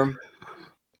warm.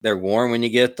 They're warm when you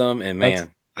get them, and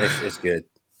man, it's good.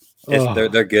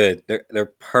 They're good.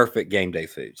 They're perfect game day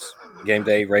foods. Game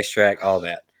day, racetrack, all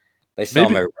that. They sell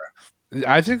them everywhere.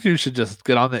 I think you should just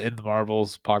get on the In the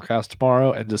Marbles podcast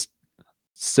tomorrow and just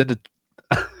send a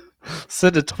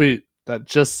tweet that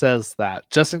just says that,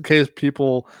 just in case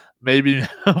people maybe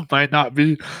might not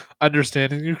be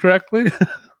understanding you correctly.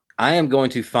 I am going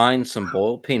to find some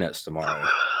boiled peanuts tomorrow,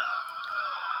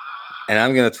 and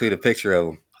I'm going to tweet a picture of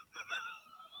them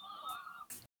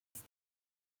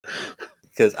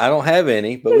because I don't have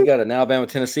any, but we got an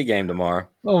Alabama-Tennessee game tomorrow,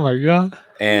 Oh my god.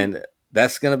 and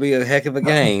that's going to be a heck of a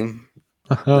game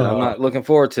that I'm not looking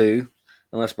forward to.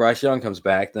 Unless Bryce Young comes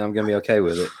back, then I'm going to be okay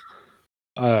with it.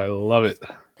 I love it.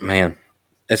 Man,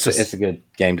 it's a good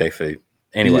game day food.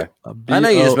 Anyway, I know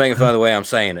you're just making fun of the way I'm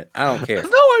saying it. I don't care. No,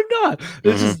 I'm not.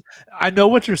 It's just I know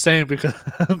what you're saying because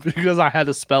because I had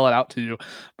to spell it out to you.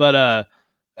 But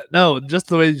no, just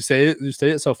the way you say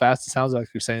it so fast, it sounds like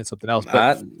you're saying something else.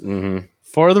 But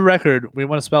for the record, we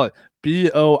want to spell it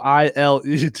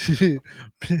BOILET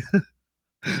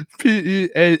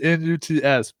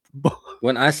PEANUTS.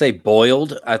 When I say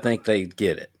boiled, I think they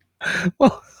get it.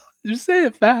 Well, you say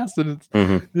it fast, and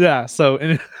it's yeah.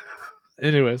 So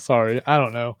anyway, sorry, I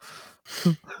don't know.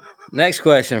 Next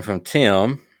question from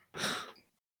Tim.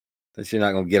 That you're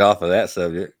not going to get off of that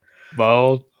subject.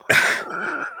 Bold.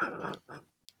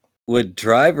 Would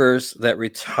drivers that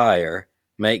retire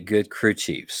make good crew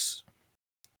chiefs?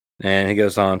 And he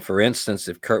goes on, for instance,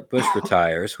 if Kurt Busch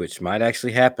retires, which might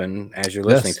actually happen as you're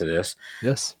listening to this.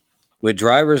 Yes. With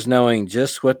drivers knowing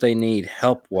just what they need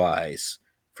help-wise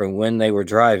from when they were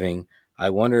driving, I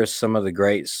wonder if some of the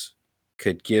greats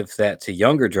could give that to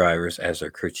younger drivers as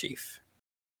their crew chief.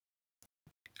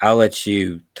 I'll let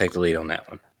you take the lead on that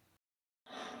one.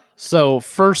 So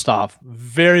first off,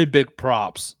 very big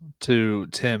props to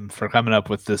Tim for coming up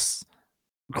with this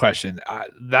question.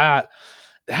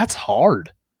 That's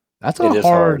hard. That's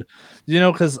hard,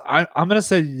 because I'm going to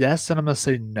say yes and I'm going to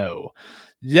say no.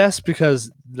 Yes,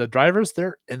 because the drivers,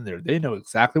 they're in there. They know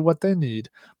exactly what they need.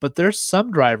 But there's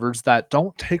some drivers that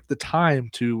don't take the time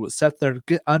to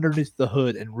get underneath the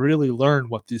hood and really learn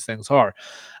what these things are.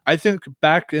 I think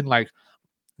back in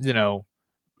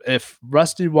if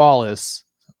Rusty Wallace,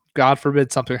 God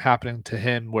forbid something happening to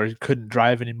him where he couldn't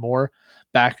drive anymore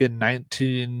back in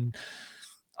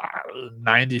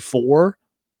 1994,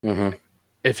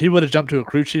 if he would have jumped to a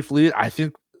crew chief lead, I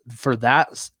think for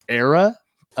that era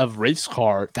of race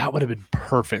car, that would have been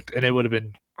perfect, and it would have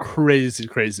been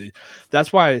crazy.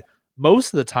 That's why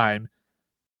most of the time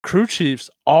crew chiefs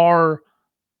are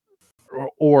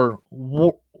or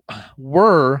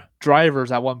were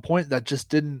drivers at one point that just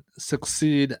didn't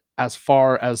succeed as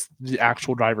far as the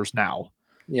actual drivers now.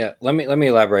 Yeah, let me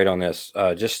elaborate on this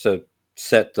just to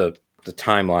set the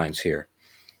timelines here.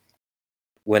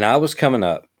 When I was coming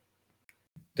up,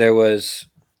 there was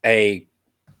a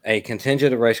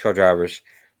contingent of race car drivers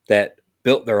that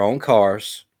built their own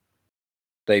cars.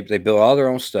 They built all their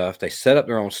own stuff. They set up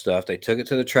their own stuff. They took it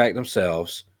to the track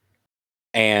themselves.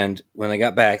 And when they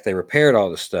got back, they repaired all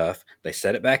the stuff. They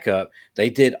set it back up. They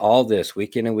did all this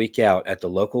week in and week out at the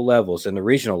local levels and the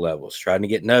regional levels, trying to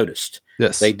get noticed.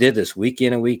 Yes. They did this week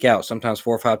in and week out, sometimes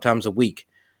 4 or 5 times a week.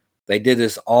 They did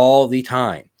this all the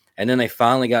time. And then they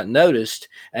finally got noticed,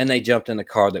 and they jumped in a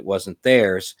car that wasn't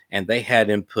theirs, and they had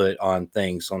input on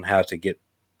things on how to get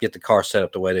the car set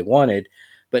up the way they wanted.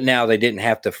 But now they didn't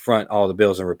have to front all the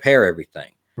bills and repair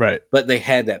everything. Right. But they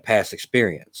had that past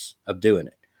experience of doing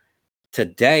it.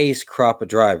 Today's crop of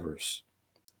drivers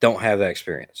don't have that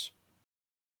experience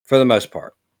for the most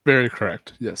part. Very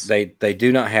correct. Yes. They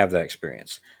do not have that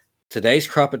experience. Today's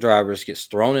crop of drivers gets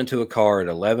thrown into a car at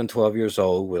 11, 12 years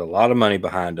old with a lot of money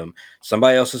behind them.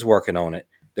 Somebody else is working on it.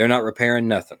 They're not repairing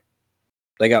nothing.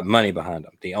 They got money behind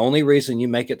them. The only reason you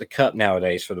make it the Cup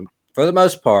nowadays, for the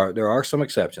most part, there are some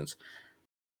exceptions,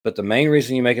 but the main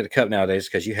reason you make it the Cup nowadays is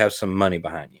because you have some money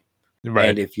behind you. Right.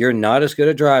 And if you're not as good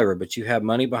a driver, but you have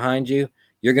money behind you,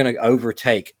 you're going to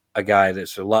overtake a guy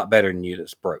that's a lot better than you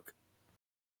that's broke.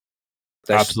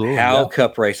 That's absolutely how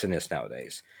Cup racing is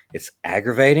nowadays. It's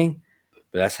aggravating,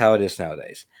 but that's how it is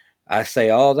nowadays. I say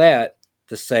all that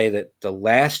to say that the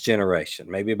last generation,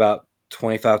 maybe about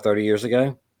 25, 30 years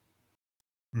ago,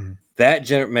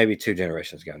 maybe 2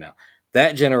 generations ago now,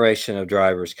 that generation of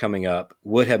drivers coming up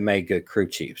would have made good crew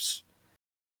chiefs.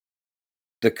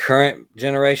 The current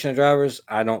generation of drivers,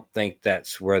 I don't think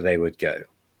that's where they would go.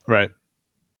 Right.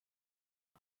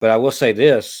 But I will say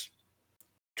this,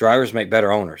 drivers make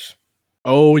better owners.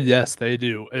 Oh, yes, they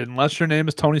do. Unless your name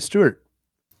is Tony Stewart.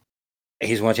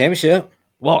 He's won a championship.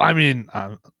 Well, I mean,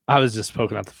 I was just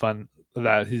poking at the fun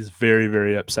that he's very,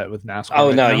 very upset with NASCAR. Oh,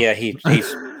 right no, now. yeah, he's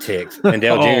ticked. And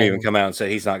Dale Jr. even come out and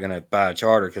said he's not going to buy a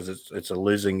charter because it's a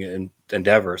losing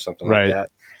endeavor or something like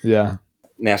that. Yeah.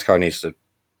 NASCAR needs to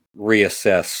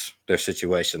reassess their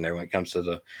situation there when it comes to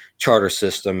the charter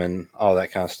system and all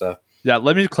that kind of stuff. Yeah,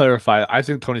 let me clarify. I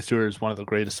think Tony Stewart is one of the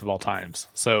greatest of all times.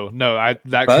 So, no,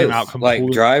 that Both, came out completely.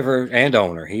 like driver and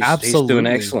owner. He's doing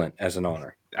excellent as an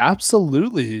owner.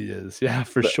 Absolutely, he is. Yeah,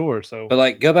 for sure. So, but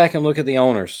like, go back and look at the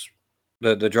owners,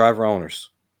 the driver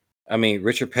owners. I mean,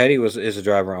 Richard Petty is a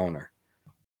driver owner.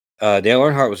 Dale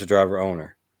Earnhardt was a driver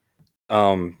owner.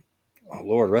 Oh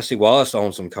Lord, Rusty Wallace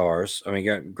owned some cars. I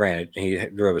mean, granted, he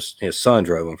drove his son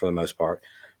drove them for the most part,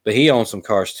 but he owned some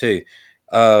cars too.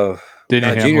 Junior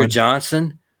Hamlin.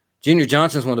 Johnson. Junior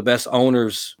Johnson's one of the best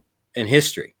owners in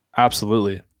history.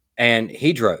 Absolutely. And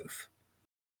he drove.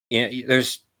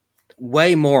 There's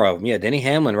way more of them. Yeah, Denny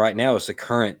Hamlin right now is the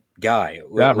current guy,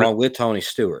 along with Tony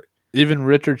Stewart. Even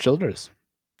Richard Childress.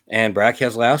 And Brad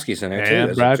Keselowski's in there too.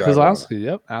 And Brad Keselowski,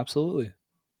 yep, absolutely.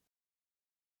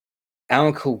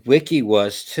 Alan Kulwicki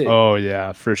was too. Oh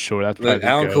yeah, for sure. That's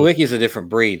Alan Kulwicki's a different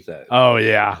breed though. Oh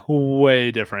yeah,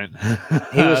 way different.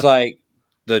 He was like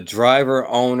the driver,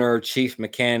 owner, chief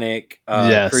mechanic,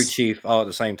 crew chief all at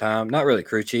the same time. Not really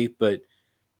crew chief, but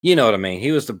you know what I mean.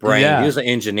 He was the brain. Yeah. He was the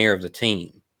engineer of the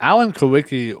team. Alan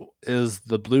Kulwicki is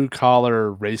the blue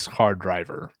collar race car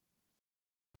driver.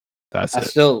 That's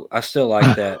it. I still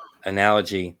like that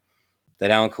analogy. That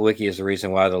Alan Kulwicki is the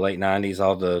reason why the late 90s,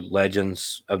 all the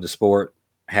legends of the sport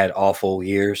had awful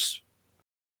years.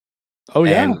 Oh,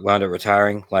 yeah. And wound up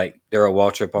retiring. Like Darrell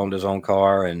Waltrip owned his own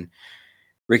car, and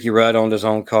Ricky Rudd owned his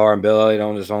own car, and Bill Elliott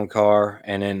owned his own car,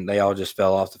 and then they all just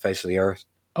fell off the face of the earth.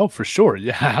 Oh, for sure.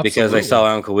 Yeah, absolutely. Because they saw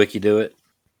Alan Kulwicki do it.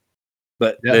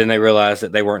 But then they realized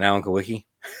that they weren't Alan Kulwicki.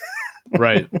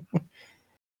 Right.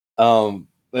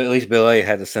 But at least Bill Elliott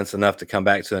had the sense enough to come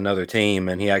back to another team,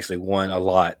 and he actually won a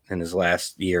lot in his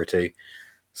last year or two.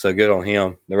 So good on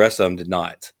him. The rest of them did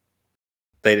not.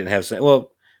 They didn't have –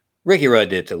 well, Ricky Rudd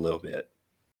did to a little bit.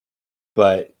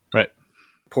 But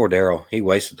poor Darrell, he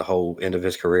wasted the whole end of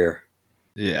his career.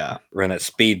 Yeah. Ran that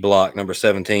speed block, number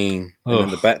 17, in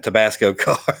the Tabasco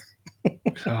car.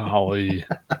 Golly.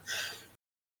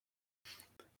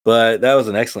 But that was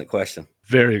an excellent question.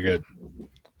 Very good.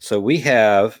 So we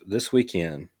have this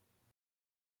weekend,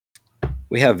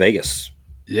 we have Vegas.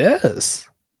 Yes.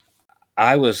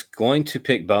 I was going to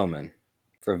pick Bowman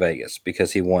for Vegas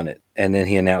because he won it. And then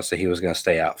he announced that he was going to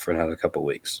stay out for another couple of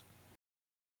weeks.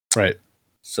 Right.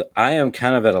 So I am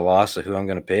kind of at a loss of who I'm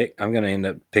going to pick. I'm going to end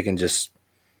up picking just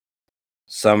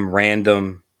some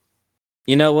random.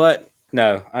 You know what?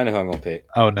 No, I know who I'm going to pick.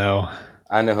 Oh, no.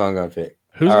 I know who I'm going to pick.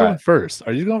 Who's going first?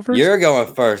 Are you going first? You're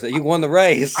going first. You won the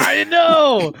race. I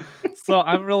know. So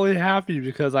I'm really happy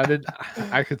because I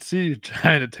could see you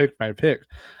trying to take my pick.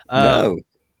 No,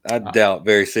 I doubt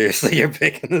very seriously you're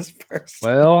picking this person.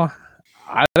 Well,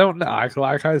 I don't know.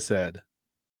 Like I said,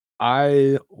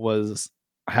 I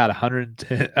had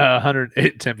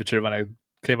 108 temperature when I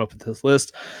came up with this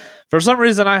list. For some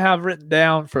reason, I have written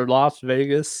down for Las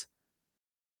Vegas,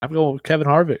 I'm going with Kevin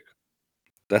Harvick.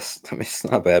 It's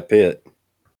not a bad pick.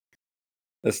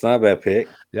 That's not a bad pick.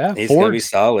 Yeah, he's going to be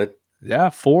solid. Yeah,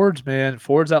 Fords, man.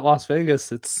 Fords at Las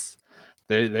Vegas.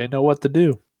 They know what to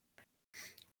do.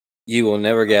 You will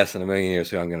never guess in a million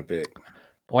years who I'm going to pick.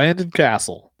 Landon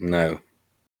Castle. No.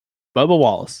 Bubba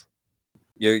Wallace.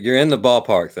 You're in the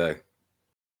ballpark, though.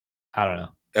 I don't know.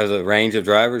 As a range of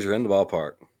drivers, you're in the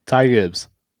ballpark. Ty Gibbs.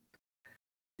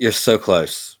 You're so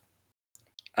close.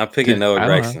 I'm picking Noah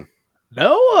Gragson.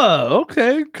 Noah.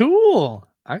 Okay, cool.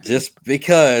 Just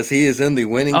because he is in the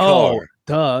winning car.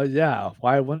 Duh, yeah.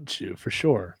 Why wouldn't you? For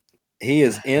sure. He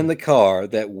is in the car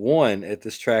that won at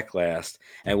this track last.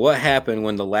 And what happened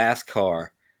when the last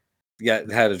car had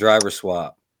a driver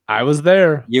swap? I was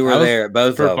there. You were there at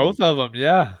both of them,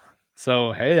 yeah.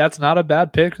 So, hey, that's not a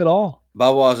bad pick at all.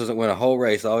 Bob Wallace doesn't win a whole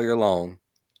race all year long,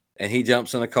 and he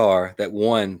jumps in a car that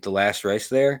won the last race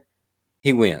there.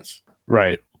 He wins.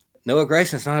 Right. Noah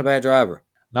Gragson's not a bad driver.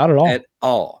 Not at all. At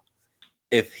all.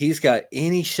 If he's got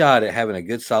any shot at having a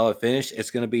good, solid finish,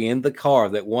 it's going to be in the car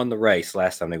that won the race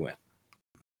last time they went.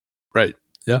 Right.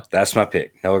 Yeah. That's my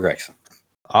pick, Noah Gragson.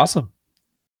 Awesome.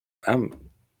 I'm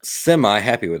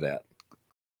semi-happy with that.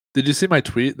 Did you see my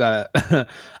tweet that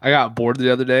I got bored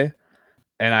the other day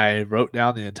and I wrote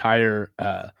down the entire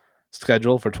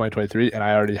schedule for 2023 and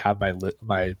I already have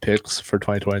my picks for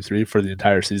 2023 for the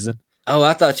entire season? Oh,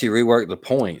 I thought you reworked the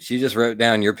points. You just wrote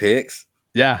down your picks?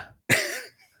 Yeah.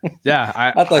 Yeah.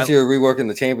 I thought you were reworking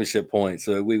the championship points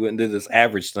so we wouldn't do this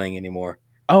average thing anymore.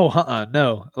 Oh,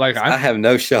 no. Like I have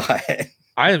no shot.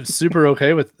 I am super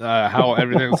okay with how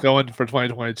everything's going for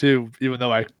 2022, even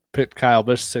though I picked Kyle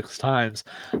Busch 6 times.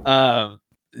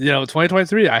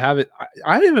 2023, I have it.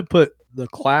 I even put the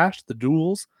Clash, the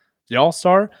Duels, the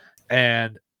All-Star,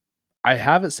 and I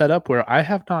have it set up where I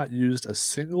have not used a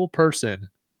single person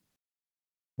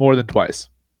more than twice.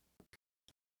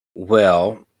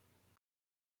 Well,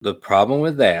 the problem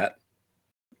with that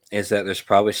is that there's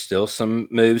probably still some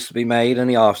moves to be made in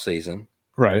the offseason.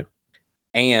 Right.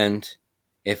 And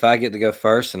if I get to go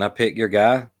first and I pick your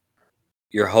guy,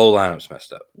 Your whole lineup's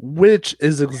messed up. which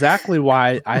is exactly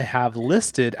why I have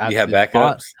listed at You have the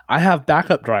backups? I have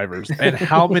backup drivers and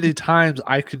how many times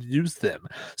I could use them.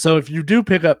 So if you do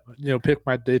pick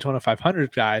my Daytona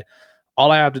 500 guy,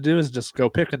 all I have to do is just go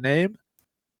pick a name.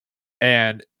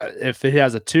 And if he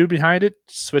has a 2 behind it,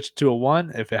 switch to a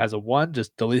 1. If it has a 1,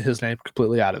 just delete his name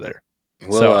completely out of there.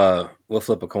 We'll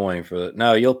flip a coin for it.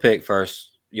 No, you'll pick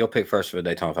first. You'll pick first for the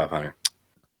Daytona 500.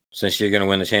 Since you're going to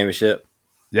win the championship,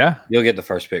 Yeah. you'll get the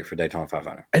first pick for Daytona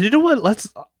 500. And you know what?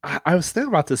 I was thinking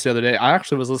about this the other day. I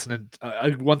actually was listening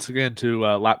once again to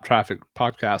Lap Traffic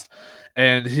podcast,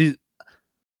 and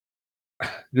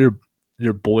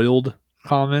your boiled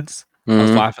comments.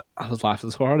 Mhm. I was laughing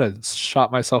so hard I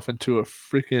shot myself into a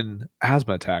freaking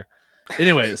asthma attack.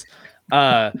 Anyways,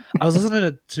 I was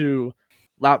listening to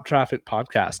Lap Traffic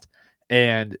podcast,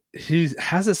 and he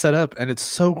has it set up, and it's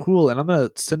so cool. And I'm gonna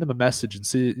send him a message and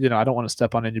see. I don't want to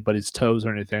step on anybody's toes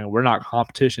or anything. We're not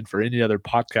competition for any other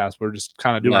podcast. We're just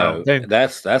kind of doing our own thing.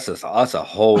 That's a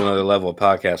whole other level of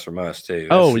podcast from us too.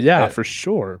 Oh yeah, for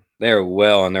sure. They're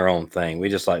well in their own thing. We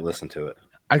just like listen to it.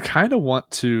 I kind of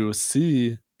want to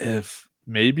see if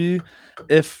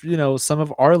some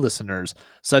of our listeners,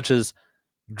 such as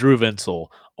Drew Vinsel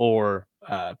or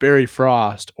Barry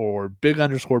Frost or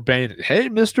Big_Bane, hey,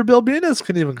 Mr. Bill Venus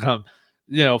can even come,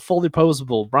 Fully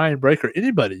Posable, Brian Breaker,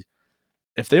 anybody.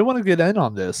 If they want to get in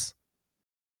on this,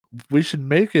 we should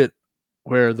make it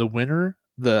where the winner,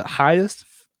 the highest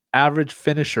average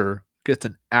finisher, gets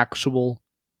an actual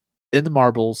in the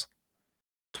marbles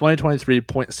 2023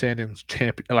 point standings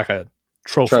champion, like a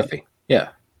trophy. Yeah.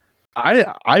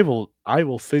 I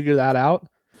will figure that out,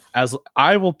 as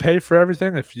I will pay for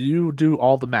everything if you do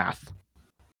all the math.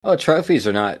 Oh, trophies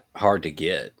are not hard to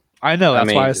get. I know,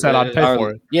 that's why I said I'd pay for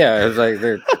it. Yeah, it's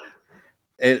like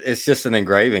it's just an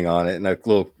engraving on it and a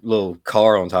little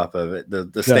car on top of it.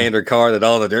 The standard car that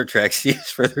all the dirt tracks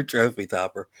use for their trophy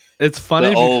topper. It's funny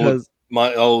because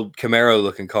my old Camaro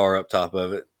looking car up top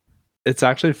of it. It's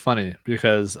actually funny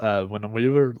because when we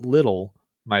were little,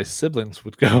 my siblings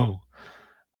would go.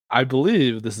 I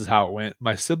believe this is how it went.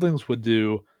 My siblings would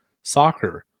do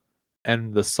soccer,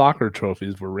 and the soccer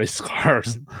trophies were race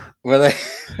cars. Were they?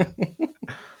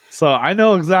 So I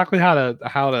know exactly how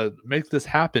to make this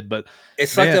happen, but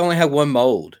it's like they only have one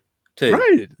mold, too.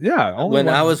 Right? Yeah. When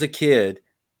I was a kid,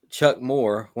 Chuck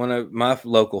Moore, one of my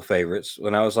local favorites,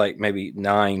 when I was like maybe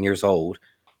 9 years old,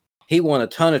 he won a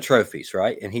ton of trophies,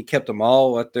 right? And he kept them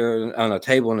all up there on a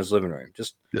table in his living room.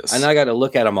 And I got to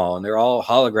look at them all, and they're all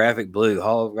holographic blue,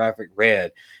 holographic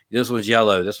red. This one's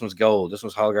yellow. This one's gold. This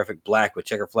one's holographic black with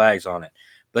checker flags on it.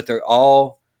 But they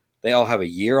all have a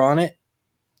year on it.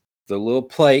 The little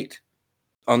plate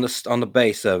on the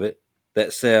base of it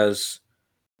that says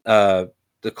the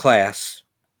class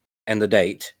and the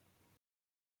date.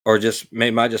 Or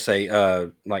might just say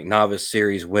like novice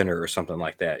series winner or something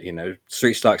like that,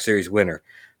 street stock series winner,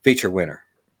 feature winner,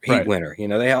 heat winner.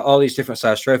 They have all these different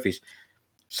size trophies.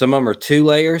 Some of them are 2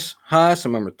 layers high,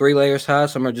 some of them are 3 layers high,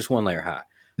 some are just 1 layer high.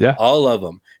 Yeah. All of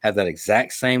them have that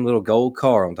exact same little gold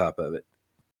car on top of it.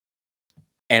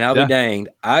 And I'll be danged,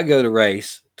 I go to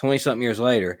race 20-something years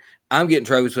later, I'm getting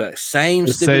trophies with that same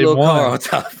stupid little car on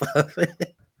top of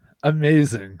it.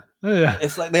 Amazing. Yeah.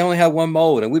 It's like they only have one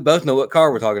mold, and we both know what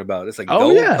car we're talking about. It's a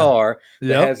gold car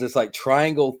that has this like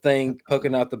triangle thing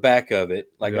poking out the back of it,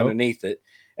 like underneath it,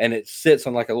 and it sits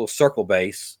on like a little circle,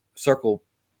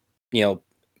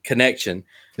 connection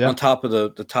on top of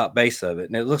the top base of it.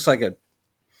 And it looks like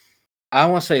I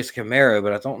want to say it's Camaro,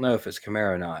 but I don't know if it's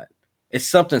Camaro or not. It's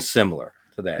something similar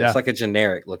to that. Yeah. It's like a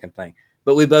generic looking thing.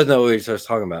 But we both know what we're just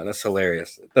talking about. That's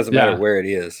hilarious. It doesn't matter where it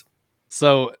is.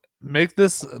 So make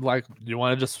this like, you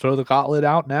want to just throw the gauntlet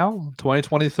out now,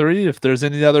 2023. If there's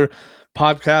any other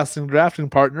podcasting drafting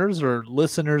partners or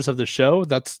listeners of the show,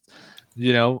 that's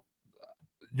your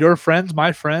friends,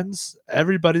 my friends,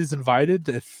 everybody's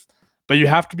invited. But you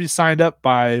have to be signed up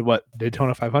by what,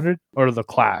 Daytona 500 or the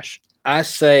Clash? I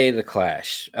say the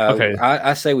Clash. Okay.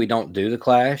 I say we don't do the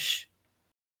Clash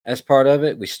as part of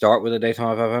it. We start with the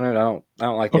Daytona 500. I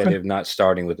don't like the idea of not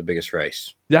starting with the biggest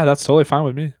race. Yeah, that's totally fine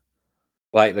with me.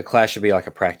 Like the Clash should be like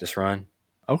a practice run.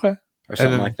 Okay. Or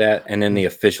something like that. And then the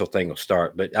official thing will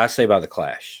start. But I say by the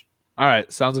Clash. All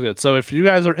right. Sounds good. So if you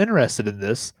guys are interested in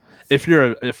this, if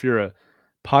you're a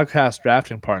podcast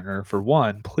drafting partner, for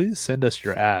one, please send us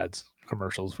your ads,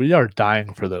 commercials. We are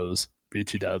dying for those,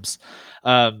 BT dubs.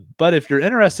 But if you're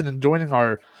interested in joining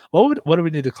our, what do we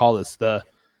need to call this?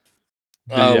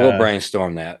 We'll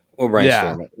brainstorm that. We'll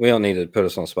brainstorm it. We don't need to put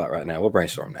us on the spot right now. We'll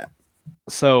brainstorm that.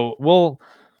 So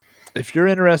if you're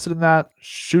interested in that,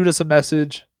 shoot us a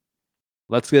message.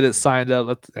 Let's get it signed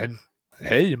up. And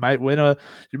hey, you might win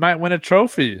a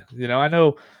trophy. I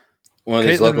know One of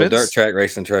these Caitlin local dirt Vince- track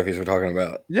racing trophies we're talking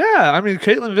about. Yeah, I mean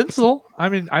Caitlin Vinsel. I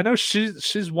mean, I know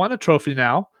she's won a trophy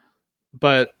now,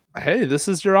 but hey, this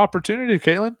is your opportunity,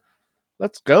 Caitlin.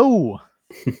 Let's go.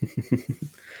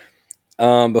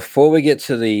 Before we get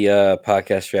to the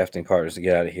podcast drafting partners to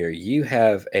get out of here, you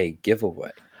have a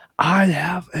giveaway. I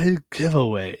have a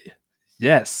giveaway.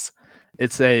 Yes.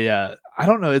 It's I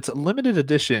don't know, it's a limited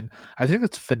edition. I think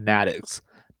it's Fanatics.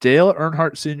 Dale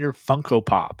Earnhardt Sr. Funko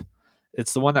Pop.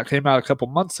 It's the one that came out a couple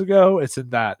months ago. It's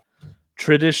in that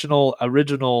traditional,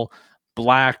 original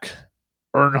black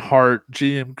Earnhardt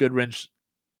GM Goodwrench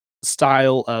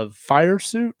style of fire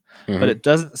suit, but it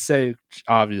doesn't say,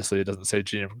 obviously, it doesn't say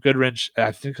GM Goodwrench.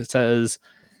 I think it says,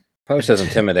 Probably says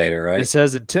Intimidator, right? it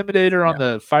says Intimidator on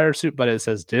the fire suit, but it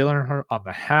says Dale Earnhardt on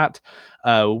the hat.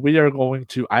 We are going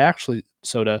to, I actually,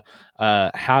 Soda,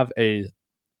 have a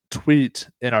tweet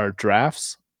in our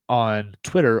drafts on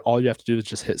Twitter. All you have to do is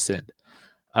just hit send.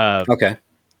 Okay.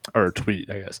 Or tweet,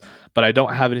 I guess. But I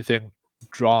don't have anything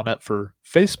drawn up for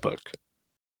Facebook.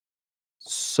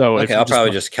 So Okay, I'll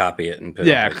probably just copy it and put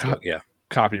it on Facebook.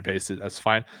 Copy and paste it. That's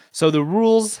fine. So the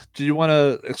rules, do you want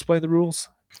to explain the rules?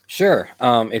 Sure.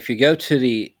 If you go to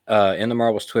the In the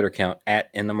Marbles Twitter account at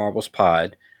In the Marbles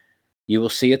Pod, you will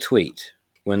see a tweet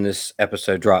when this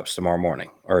episode drops tomorrow morning,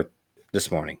 or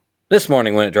this morning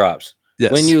when it drops.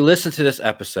 Yes. When you listen to this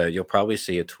episode, you'll probably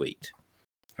see a tweet.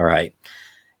 All right.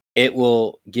 It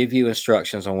will give you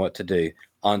instructions on what to do.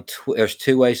 There's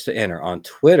two ways to enter. On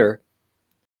Twitter,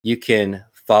 you can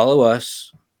follow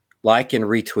us, like and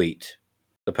retweet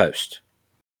the post.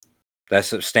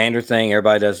 That's a standard thing.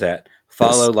 Everybody does that.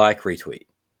 Follow, like, retweet.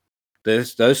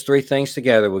 Those three things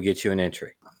together will get you an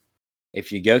entry.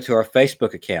 If you go to our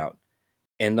Facebook account,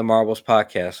 In the Marbles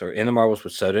Podcast, or In the Marbles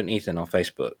with Soda and Ethan on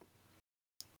Facebook,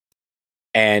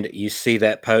 and you see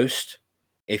that post,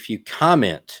 if you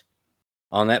comment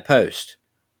on that post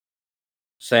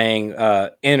saying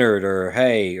entered or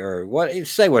hey or what,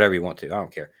 say whatever you want to. I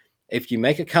don't care. If you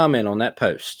make a comment on that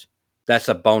post, that's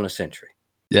a bonus entry.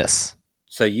 Yes.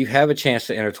 So you have a chance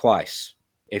to enter twice.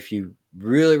 If you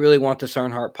really, really want this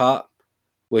Earnhardt pop,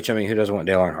 which, I mean, who doesn't want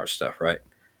Dale Earnhardt stuff, right?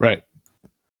 Right.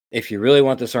 If you really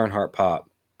want this Earnhardt pop,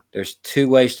 there's two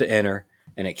ways to enter,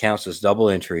 and it counts as double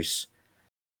entries.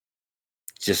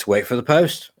 Just wait for the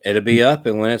post. It'll be up,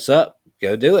 and when it's up,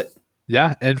 go do it.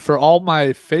 Yeah, and for all my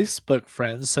Facebook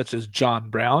friends, such as John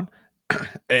Brown,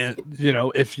 and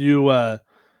if you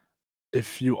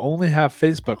only have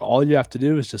Facebook, all you have to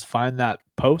do is just find that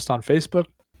post on Facebook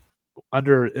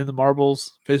under In the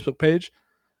Marbles Facebook page,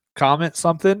 comment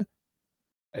something,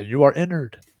 and you are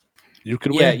entered. You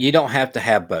could win. Yeah, you don't have to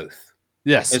have both.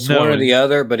 Yes, It's one or the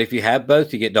other, but if you have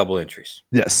both, you get double entries.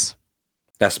 Yes.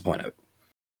 That's the point of it.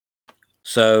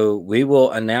 So we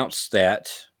will announce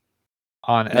that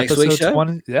on next episode week's show?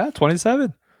 20. Yeah,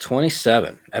 27.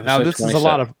 27. Now this 27. is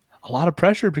a lot of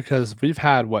pressure because we've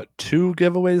had 2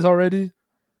 giveaways already,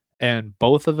 and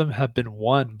both of them have been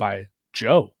won by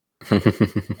Joe.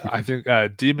 I think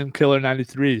Demon Killer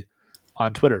 93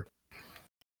 on Twitter.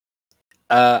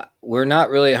 We're not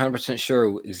really 100%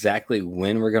 sure exactly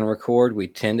when we're going to record. We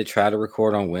tend to try to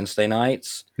record on Wednesday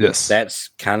nights. Yes. That's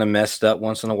kind of messed up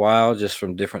once in a while, just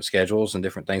from different schedules and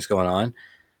different things going on.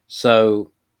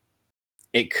 So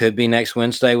it could be next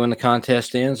Wednesday when the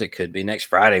contest ends. It could be next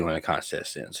Friday when the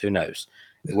contest ends. Who knows?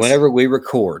 Yes. Whenever we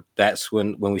record, that's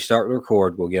when we start to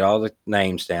record, we'll get all the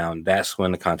names down. That's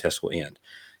when the contest will end.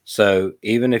 So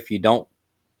even if you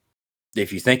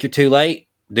think you're too late,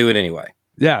 do it anyway.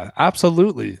 Yeah,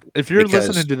 absolutely. If you're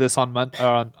listening to this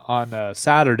on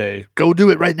Saturday, go do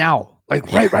it right now.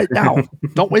 Like right now.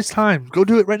 Don't waste time. Go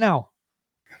do it right now.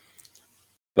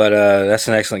 But that's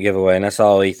an excellent giveaway, and that's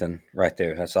all Ethan right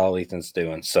there. That's all Ethan's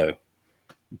doing. So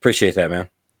appreciate that, man.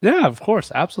 Yeah, of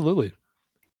course. Absolutely.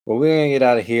 Well, we're going to get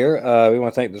out of here. We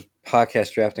want to thank the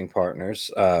podcast drafting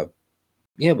partners.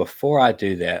 Before I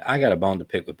do that, I got a bone to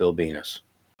pick with Bill Venus.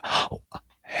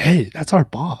 Hey, that's our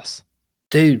boss.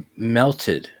 Dude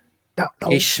melted. No.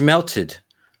 He schmelted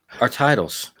our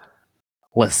titles.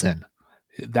 Listen,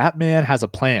 that man has a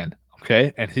plan,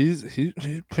 okay? And he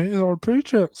pays our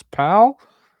paychecks, pal.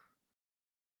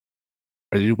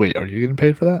 Are you getting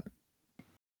paid for that?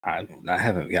 I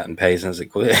haven't gotten paid since it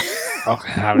quit.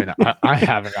 Okay, I mean, I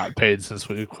haven't gotten paid since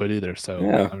we quit either. So,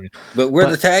 yeah. I mean, but we're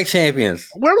the tag champions.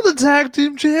 We're the tag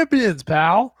team champions,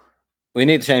 pal. We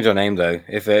need to change our name though.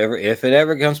 If it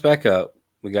ever comes back up,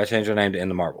 we got to change our name to In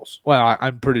the Marbles. Well,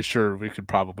 I'm pretty sure we could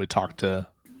probably talk to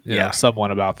someone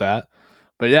about that.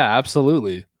 But yeah,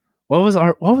 absolutely. What was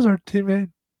our team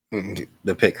name?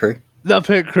 The Pit Crew. The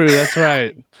Pit Crew, that's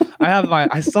right.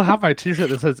 I still have my T-shirt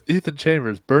that says Ethan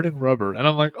Chambers, Burning Rubber, and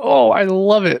I'm like, oh, I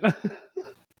love it.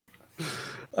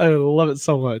 I love it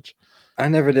so much. I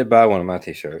never did buy one of my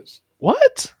T-shirts.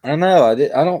 What? I know. I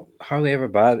don't hardly ever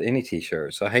buy any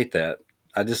T-shirts. I hate that.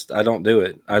 I don't do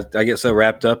it. I get so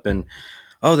wrapped up in,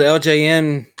 the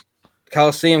LJN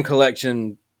Coliseum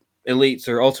collection elites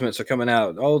or ultimates are coming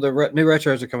out. Oh, the new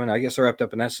retros are coming out. I get so wrapped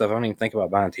up in that stuff. I don't even think about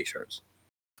buying T-shirts.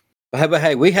 But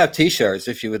hey, we have T-shirts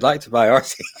if you would like to buy our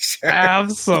T-shirts.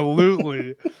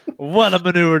 Absolutely.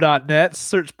 Whatamanure.net,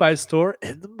 search by store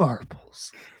in the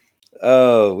marbles.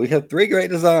 Oh, we have 3 great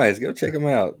designs. Go check them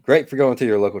out. Great for going to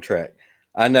your local track.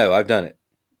 I know. I've done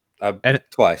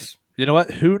it. Twice. You know what?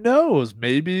 Who knows?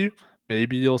 Maybe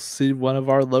you'll see one of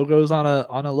our logos on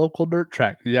a local dirt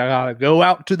track. You gotta go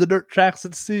out to the dirt tracks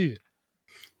and see.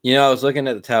 You know, I was looking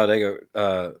at the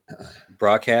Talladega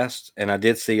broadcast, and I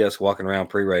did see us walking around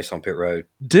pre-race on pit road.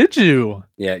 Did you?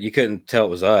 Yeah, you couldn't tell it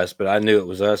was us, but I knew it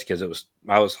was us because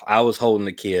I was holding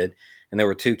the kid, and there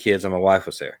were 2 kids, and my wife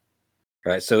was there.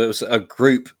 Right, so it was a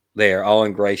group there, all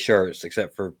in gray shirts,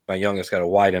 except for my youngest got a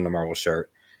white and a marble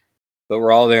shirt. But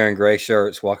we're all there in gray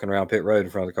shirts, walking around pit road in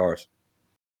front of the cars.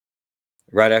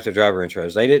 Right after driver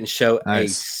intros, they didn't show a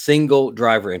single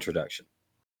driver introduction.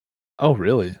 Oh,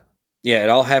 really? Yeah, it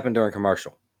all happened during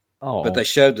commercial. Oh, But they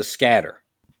showed the scatter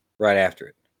right after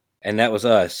it, and that was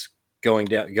us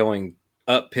going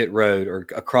up pit road or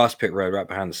across pit road right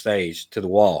behind the stage to the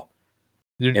wall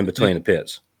in between the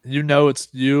pits. You know it's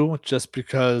you just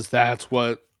because that's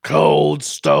what Cold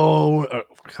Stone.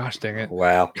 Gosh dang it!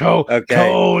 Wow.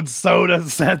 Cold Soda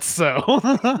said so.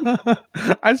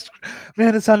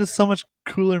 Man, it sounded so much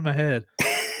cooler in my head.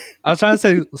 I was trying to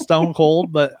say Stone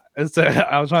Cold, but I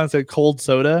was trying to say Cold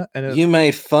Soda, and you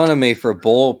made fun of me for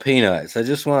boiled peanuts. I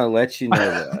just want to let you know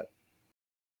that.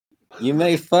 You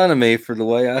made fun of me for the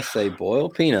way I say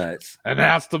boiled peanuts, and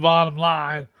that's the bottom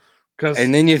line.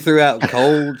 And then you threw out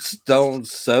Cold Stone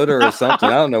Soda or something.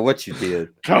 I don't know what you did.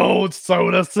 Cold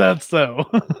Soda said so.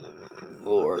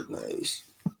 Lord knows.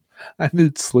 I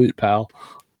need sleep, pal.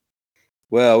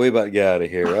 Well, we about to get out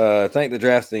of here. Thank the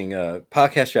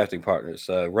podcast drafting partners.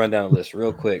 Run down the list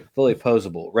real quick. Fully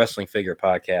Posable Wrestling Figure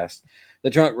Podcast, the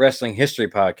Drunk Wrestling History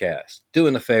Podcast,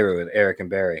 Doing the Favor with Eric and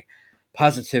Barry,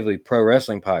 Positively Pro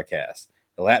Wrestling Podcast,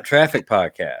 the Lap Traffic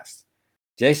Podcast,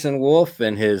 Jason Wolf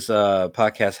and his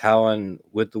podcast Howling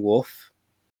with the Wolf,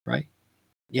 right?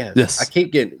 Yes. I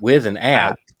keep getting with an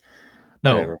ad.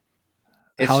 No. Whatever.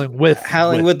 It's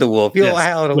Howling with the Wolf. You'll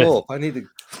howl at a with. wolf. I need to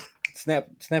snap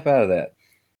out of that.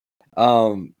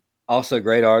 Also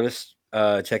great artist.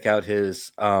 Check out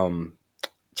his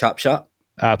Chop Shop.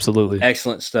 Absolutely.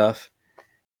 Excellent stuff.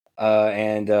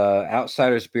 And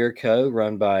Outsiders Beer Co.,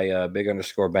 run by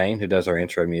Big_Bane, who does our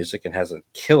intro music and has a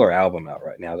killer album out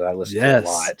right now that I listen to a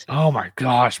lot. Oh my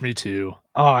gosh, me too.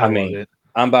 Oh, I love it.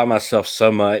 I'm by myself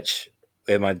so much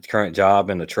in my current job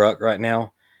in the truck right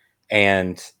now,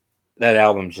 and that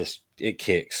album it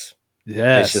kicks.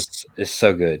 Yes. It's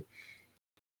so good.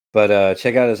 But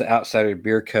check out his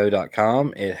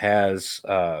outsiderbeerco.com. It has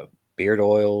beard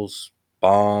oils,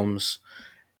 balms,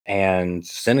 and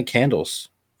scented candles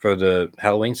for the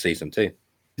Halloween season too.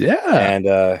 Yeah.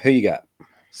 And who you got?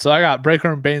 So I got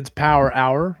Breaker and Bane's Power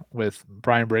Hour with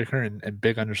Brian Breaker and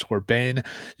Big_Bane.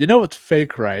 You know what's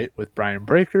fake, right? With Brian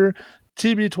Breaker,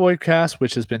 TB Toycast,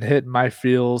 which has been hitting my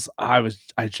feels. I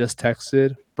just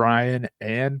texted Brian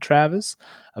and Travis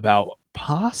about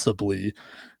possibly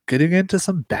getting into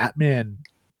some Batman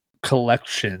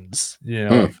collections,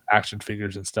 of action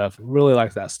figures and stuff. Really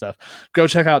like that stuff. Go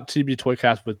check out TB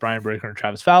Toycast with Brian Breaker and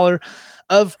Travis Fowler.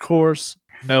 Of course,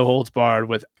 No Holds Barred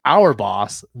with our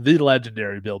boss, the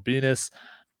legendary Bill Venus.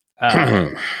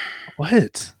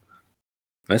 What?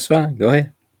 That's fine. Go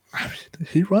ahead. I mean,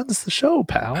 he runs the show,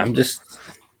 pal. I'm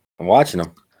watching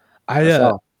him. I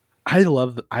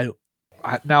love.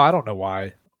 Now I don't know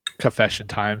why. Confession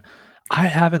time. I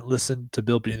haven't listened to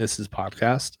Bill Venus's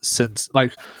podcast since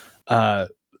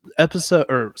episode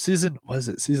or season. Was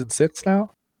it season 6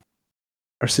 now,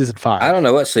 or season 5? I don't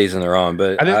know what season they're on,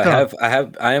 but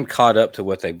I am caught up to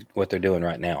what they're doing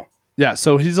right now. Yeah,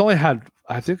 so he's only had.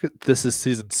 I think this is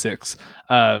season 6.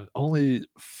 Only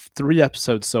 3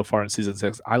 episodes so far in season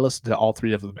 6. I listened to all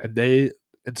 3 of them, and they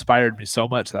inspired me so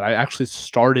much that I actually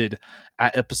started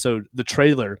at the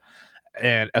trailer.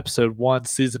 And episode 1,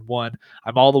 season 1,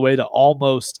 I'm all the way to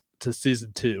almost to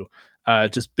season 2.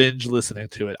 Just binge listening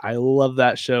to it. I love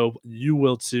that show. You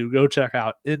will too. Go check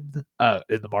out in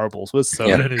the marbles with so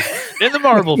many in the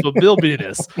marbles with Bill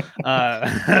Venus.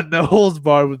 No Holds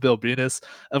Barred with Bill Venus.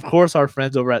 Of course, our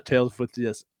friends over at Tales with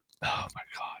DS. Oh my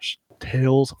gosh,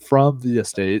 Tales from the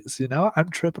Estates. You know, I'm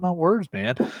tripping on words,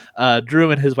 man.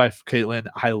 Drew and his wife Caitlin,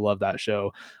 I love that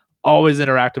show. Always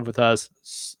interactive with us.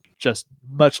 Just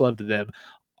much love to them.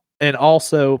 And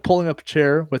also Pulling Up a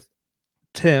Chair with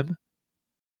Tim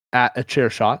at A Chair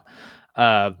Shot.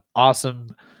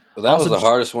 Awesome. Well, that was awesome the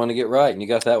hardest one to get right, and you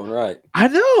got that one right. I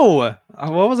know.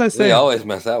 What was I saying? We always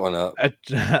mess that one up.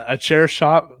 A chair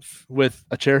shot with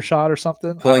a chair shot or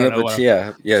something. Pulling up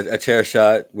a chair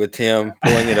shot with Tim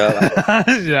pulling it up.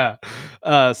 Yeah.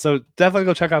 So definitely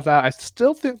go check out that. I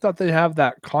still think that they have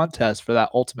that contest for that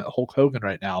Ultimate Hulk Hogan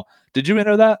right now. Did you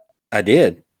enter that? I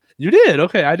did. You did.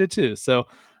 Okay, I did too. So.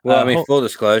 Well, I mean, full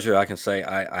disclosure, I can say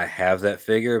I have that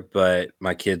figure, but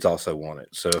my kids also want it.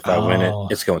 So if I win it,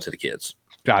 it's going to the kids.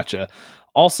 Gotcha.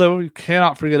 Also, you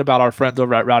cannot forget about our friends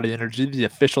over at Rowdy Energy, the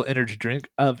official energy drink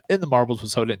of In the Marbles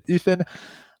with Soda and Ethan.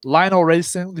 Lionel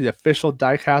Racing, the official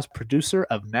diecast producer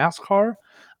of NASCAR.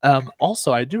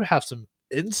 Also, I do have some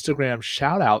Instagram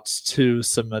shout outs to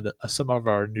some of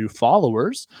our new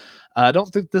followers. I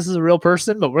don't think this is a real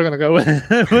person, but we're going to go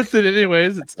with it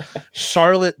anyways. It's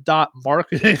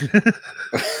Charlotte.marketing.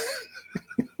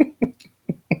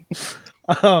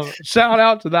 Shout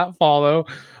out to that follow.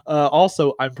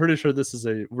 Also, I'm pretty sure this is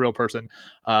a real person.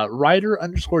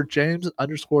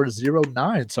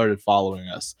 Ryder_James_09 started following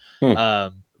us.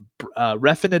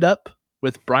 Reffing It Up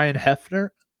with Brian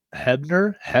Hefner.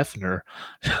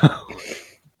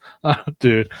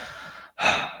 Dude.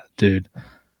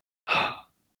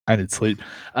 I need sleep.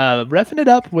 Reffing It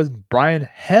Up with Brian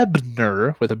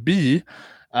Hebner with a B.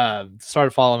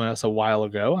 Started following us a while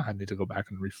ago. I need to go back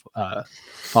and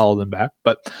follow them back.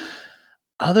 But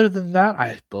other than that,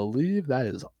 I believe that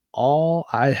is all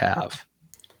I have.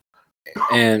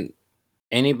 And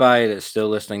anybody that's still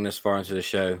listening this far into the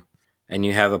show and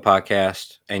you have a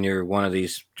podcast and you're one of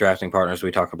these drafting partners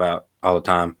we talk about all the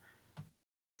time,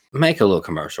 make a little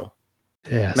commercial.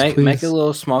 Yes, make a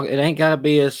little small. It ain't got to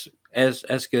be as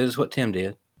good as what Tim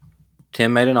did.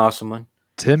 Tim made an awesome one.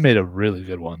 Tim made a really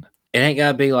good one. It ain't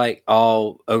got to be like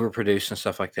all overproduced and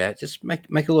stuff like that. Just make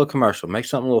a little commercial. Make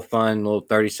something a little fun, a little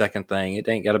 30-second thing. It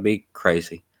ain't got to be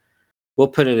crazy. We'll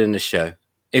put it in the show.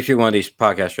 If you're one of these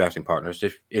podcast drafting partners,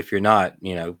 if you're not,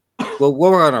 you know, well,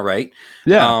 we're going to rate.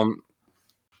 Yeah.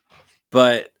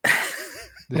 But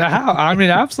yeah, I mean,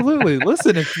 absolutely.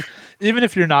 Listen, even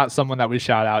if you're not someone that we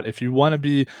shout out, if you want to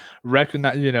be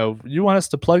recognized, you know, you want us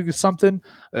to plug something,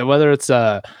 whether it's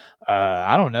I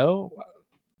don't know,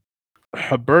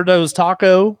 Roberto's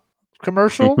taco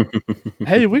commercial,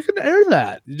 hey, we can air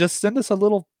that. You just send us a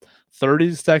little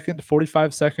 30-second,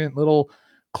 45-second little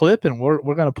clip, and we're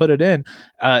going to put it in.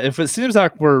 If it seems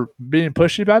like we're being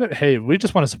pushy about it, hey, we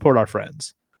just want to support our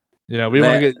friends. You know, we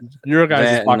want to get your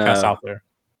guys' podcast out there.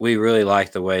 We really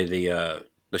like the way the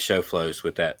show flows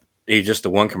with that. Just the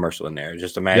one commercial in there.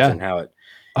 Just imagine how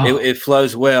it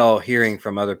flows well hearing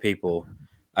from other people.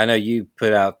 I know you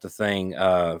put out the thing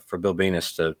for Bill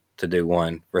Venus to do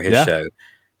one for his show,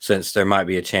 since there might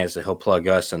be a chance that he'll plug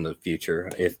us in the future.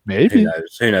 If maybe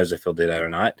who knows if he'll do that or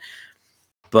not.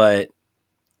 But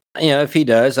you know, if he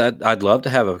does, I'd love to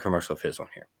have a commercial of his on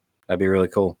here. That'd be really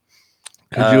cool.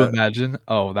 Could you imagine?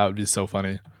 Oh, that would be so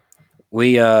funny.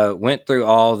 We went through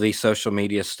all the social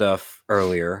media stuff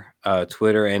earlier.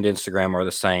 Twitter and Instagram are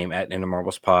the same at In the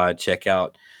Marbles Pod. Check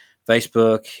out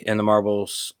Facebook In the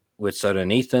Marbles with Soda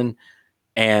and Ethan,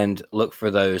 and look for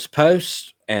those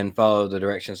posts and follow the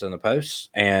directions in the posts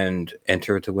and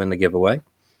enter to win the giveaway.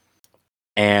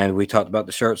 And we talked about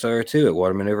the shirts earlier too at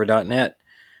watermaneuver.net.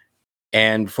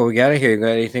 And before we get out of here, you got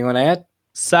anything you want to add?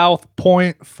 South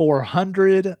Point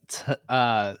 400,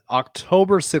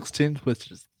 October 16th,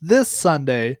 which is this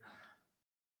Sunday,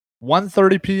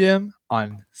 1:30 p.m.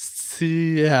 on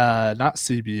not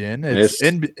CBN, it's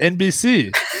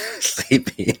NBC.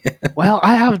 CBN. Well,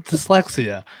 I have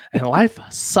dyslexia, and life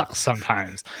sucks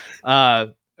sometimes.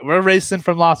 We're racing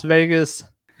from Las Vegas.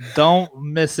 Don't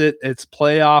miss it. It's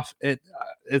playoff.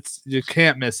 It's you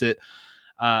can't miss it.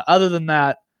 Other than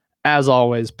that, as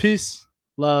always, peace,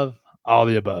 love, all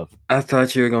the above. I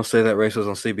thought you were going to say that race was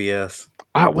on CBS.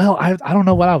 I don't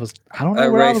know what I was. I don't know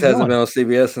that where race hasn't going. been on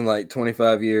CBS in like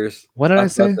 25 years. What did I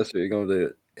say? That's what you're going to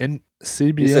do. In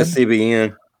CBN? You said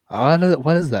CBN. Oh,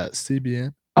 what is that?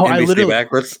 CBN? Oh, NBC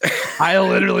backwards. I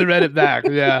literally read it back.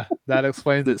 Yeah, that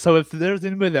explains it. So if there's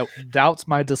anybody that doubts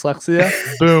my dyslexia,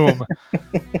 boom.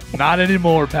 Not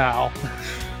anymore, pal.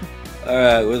 All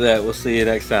right, with that, we'll see you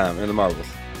next time in the Marbles.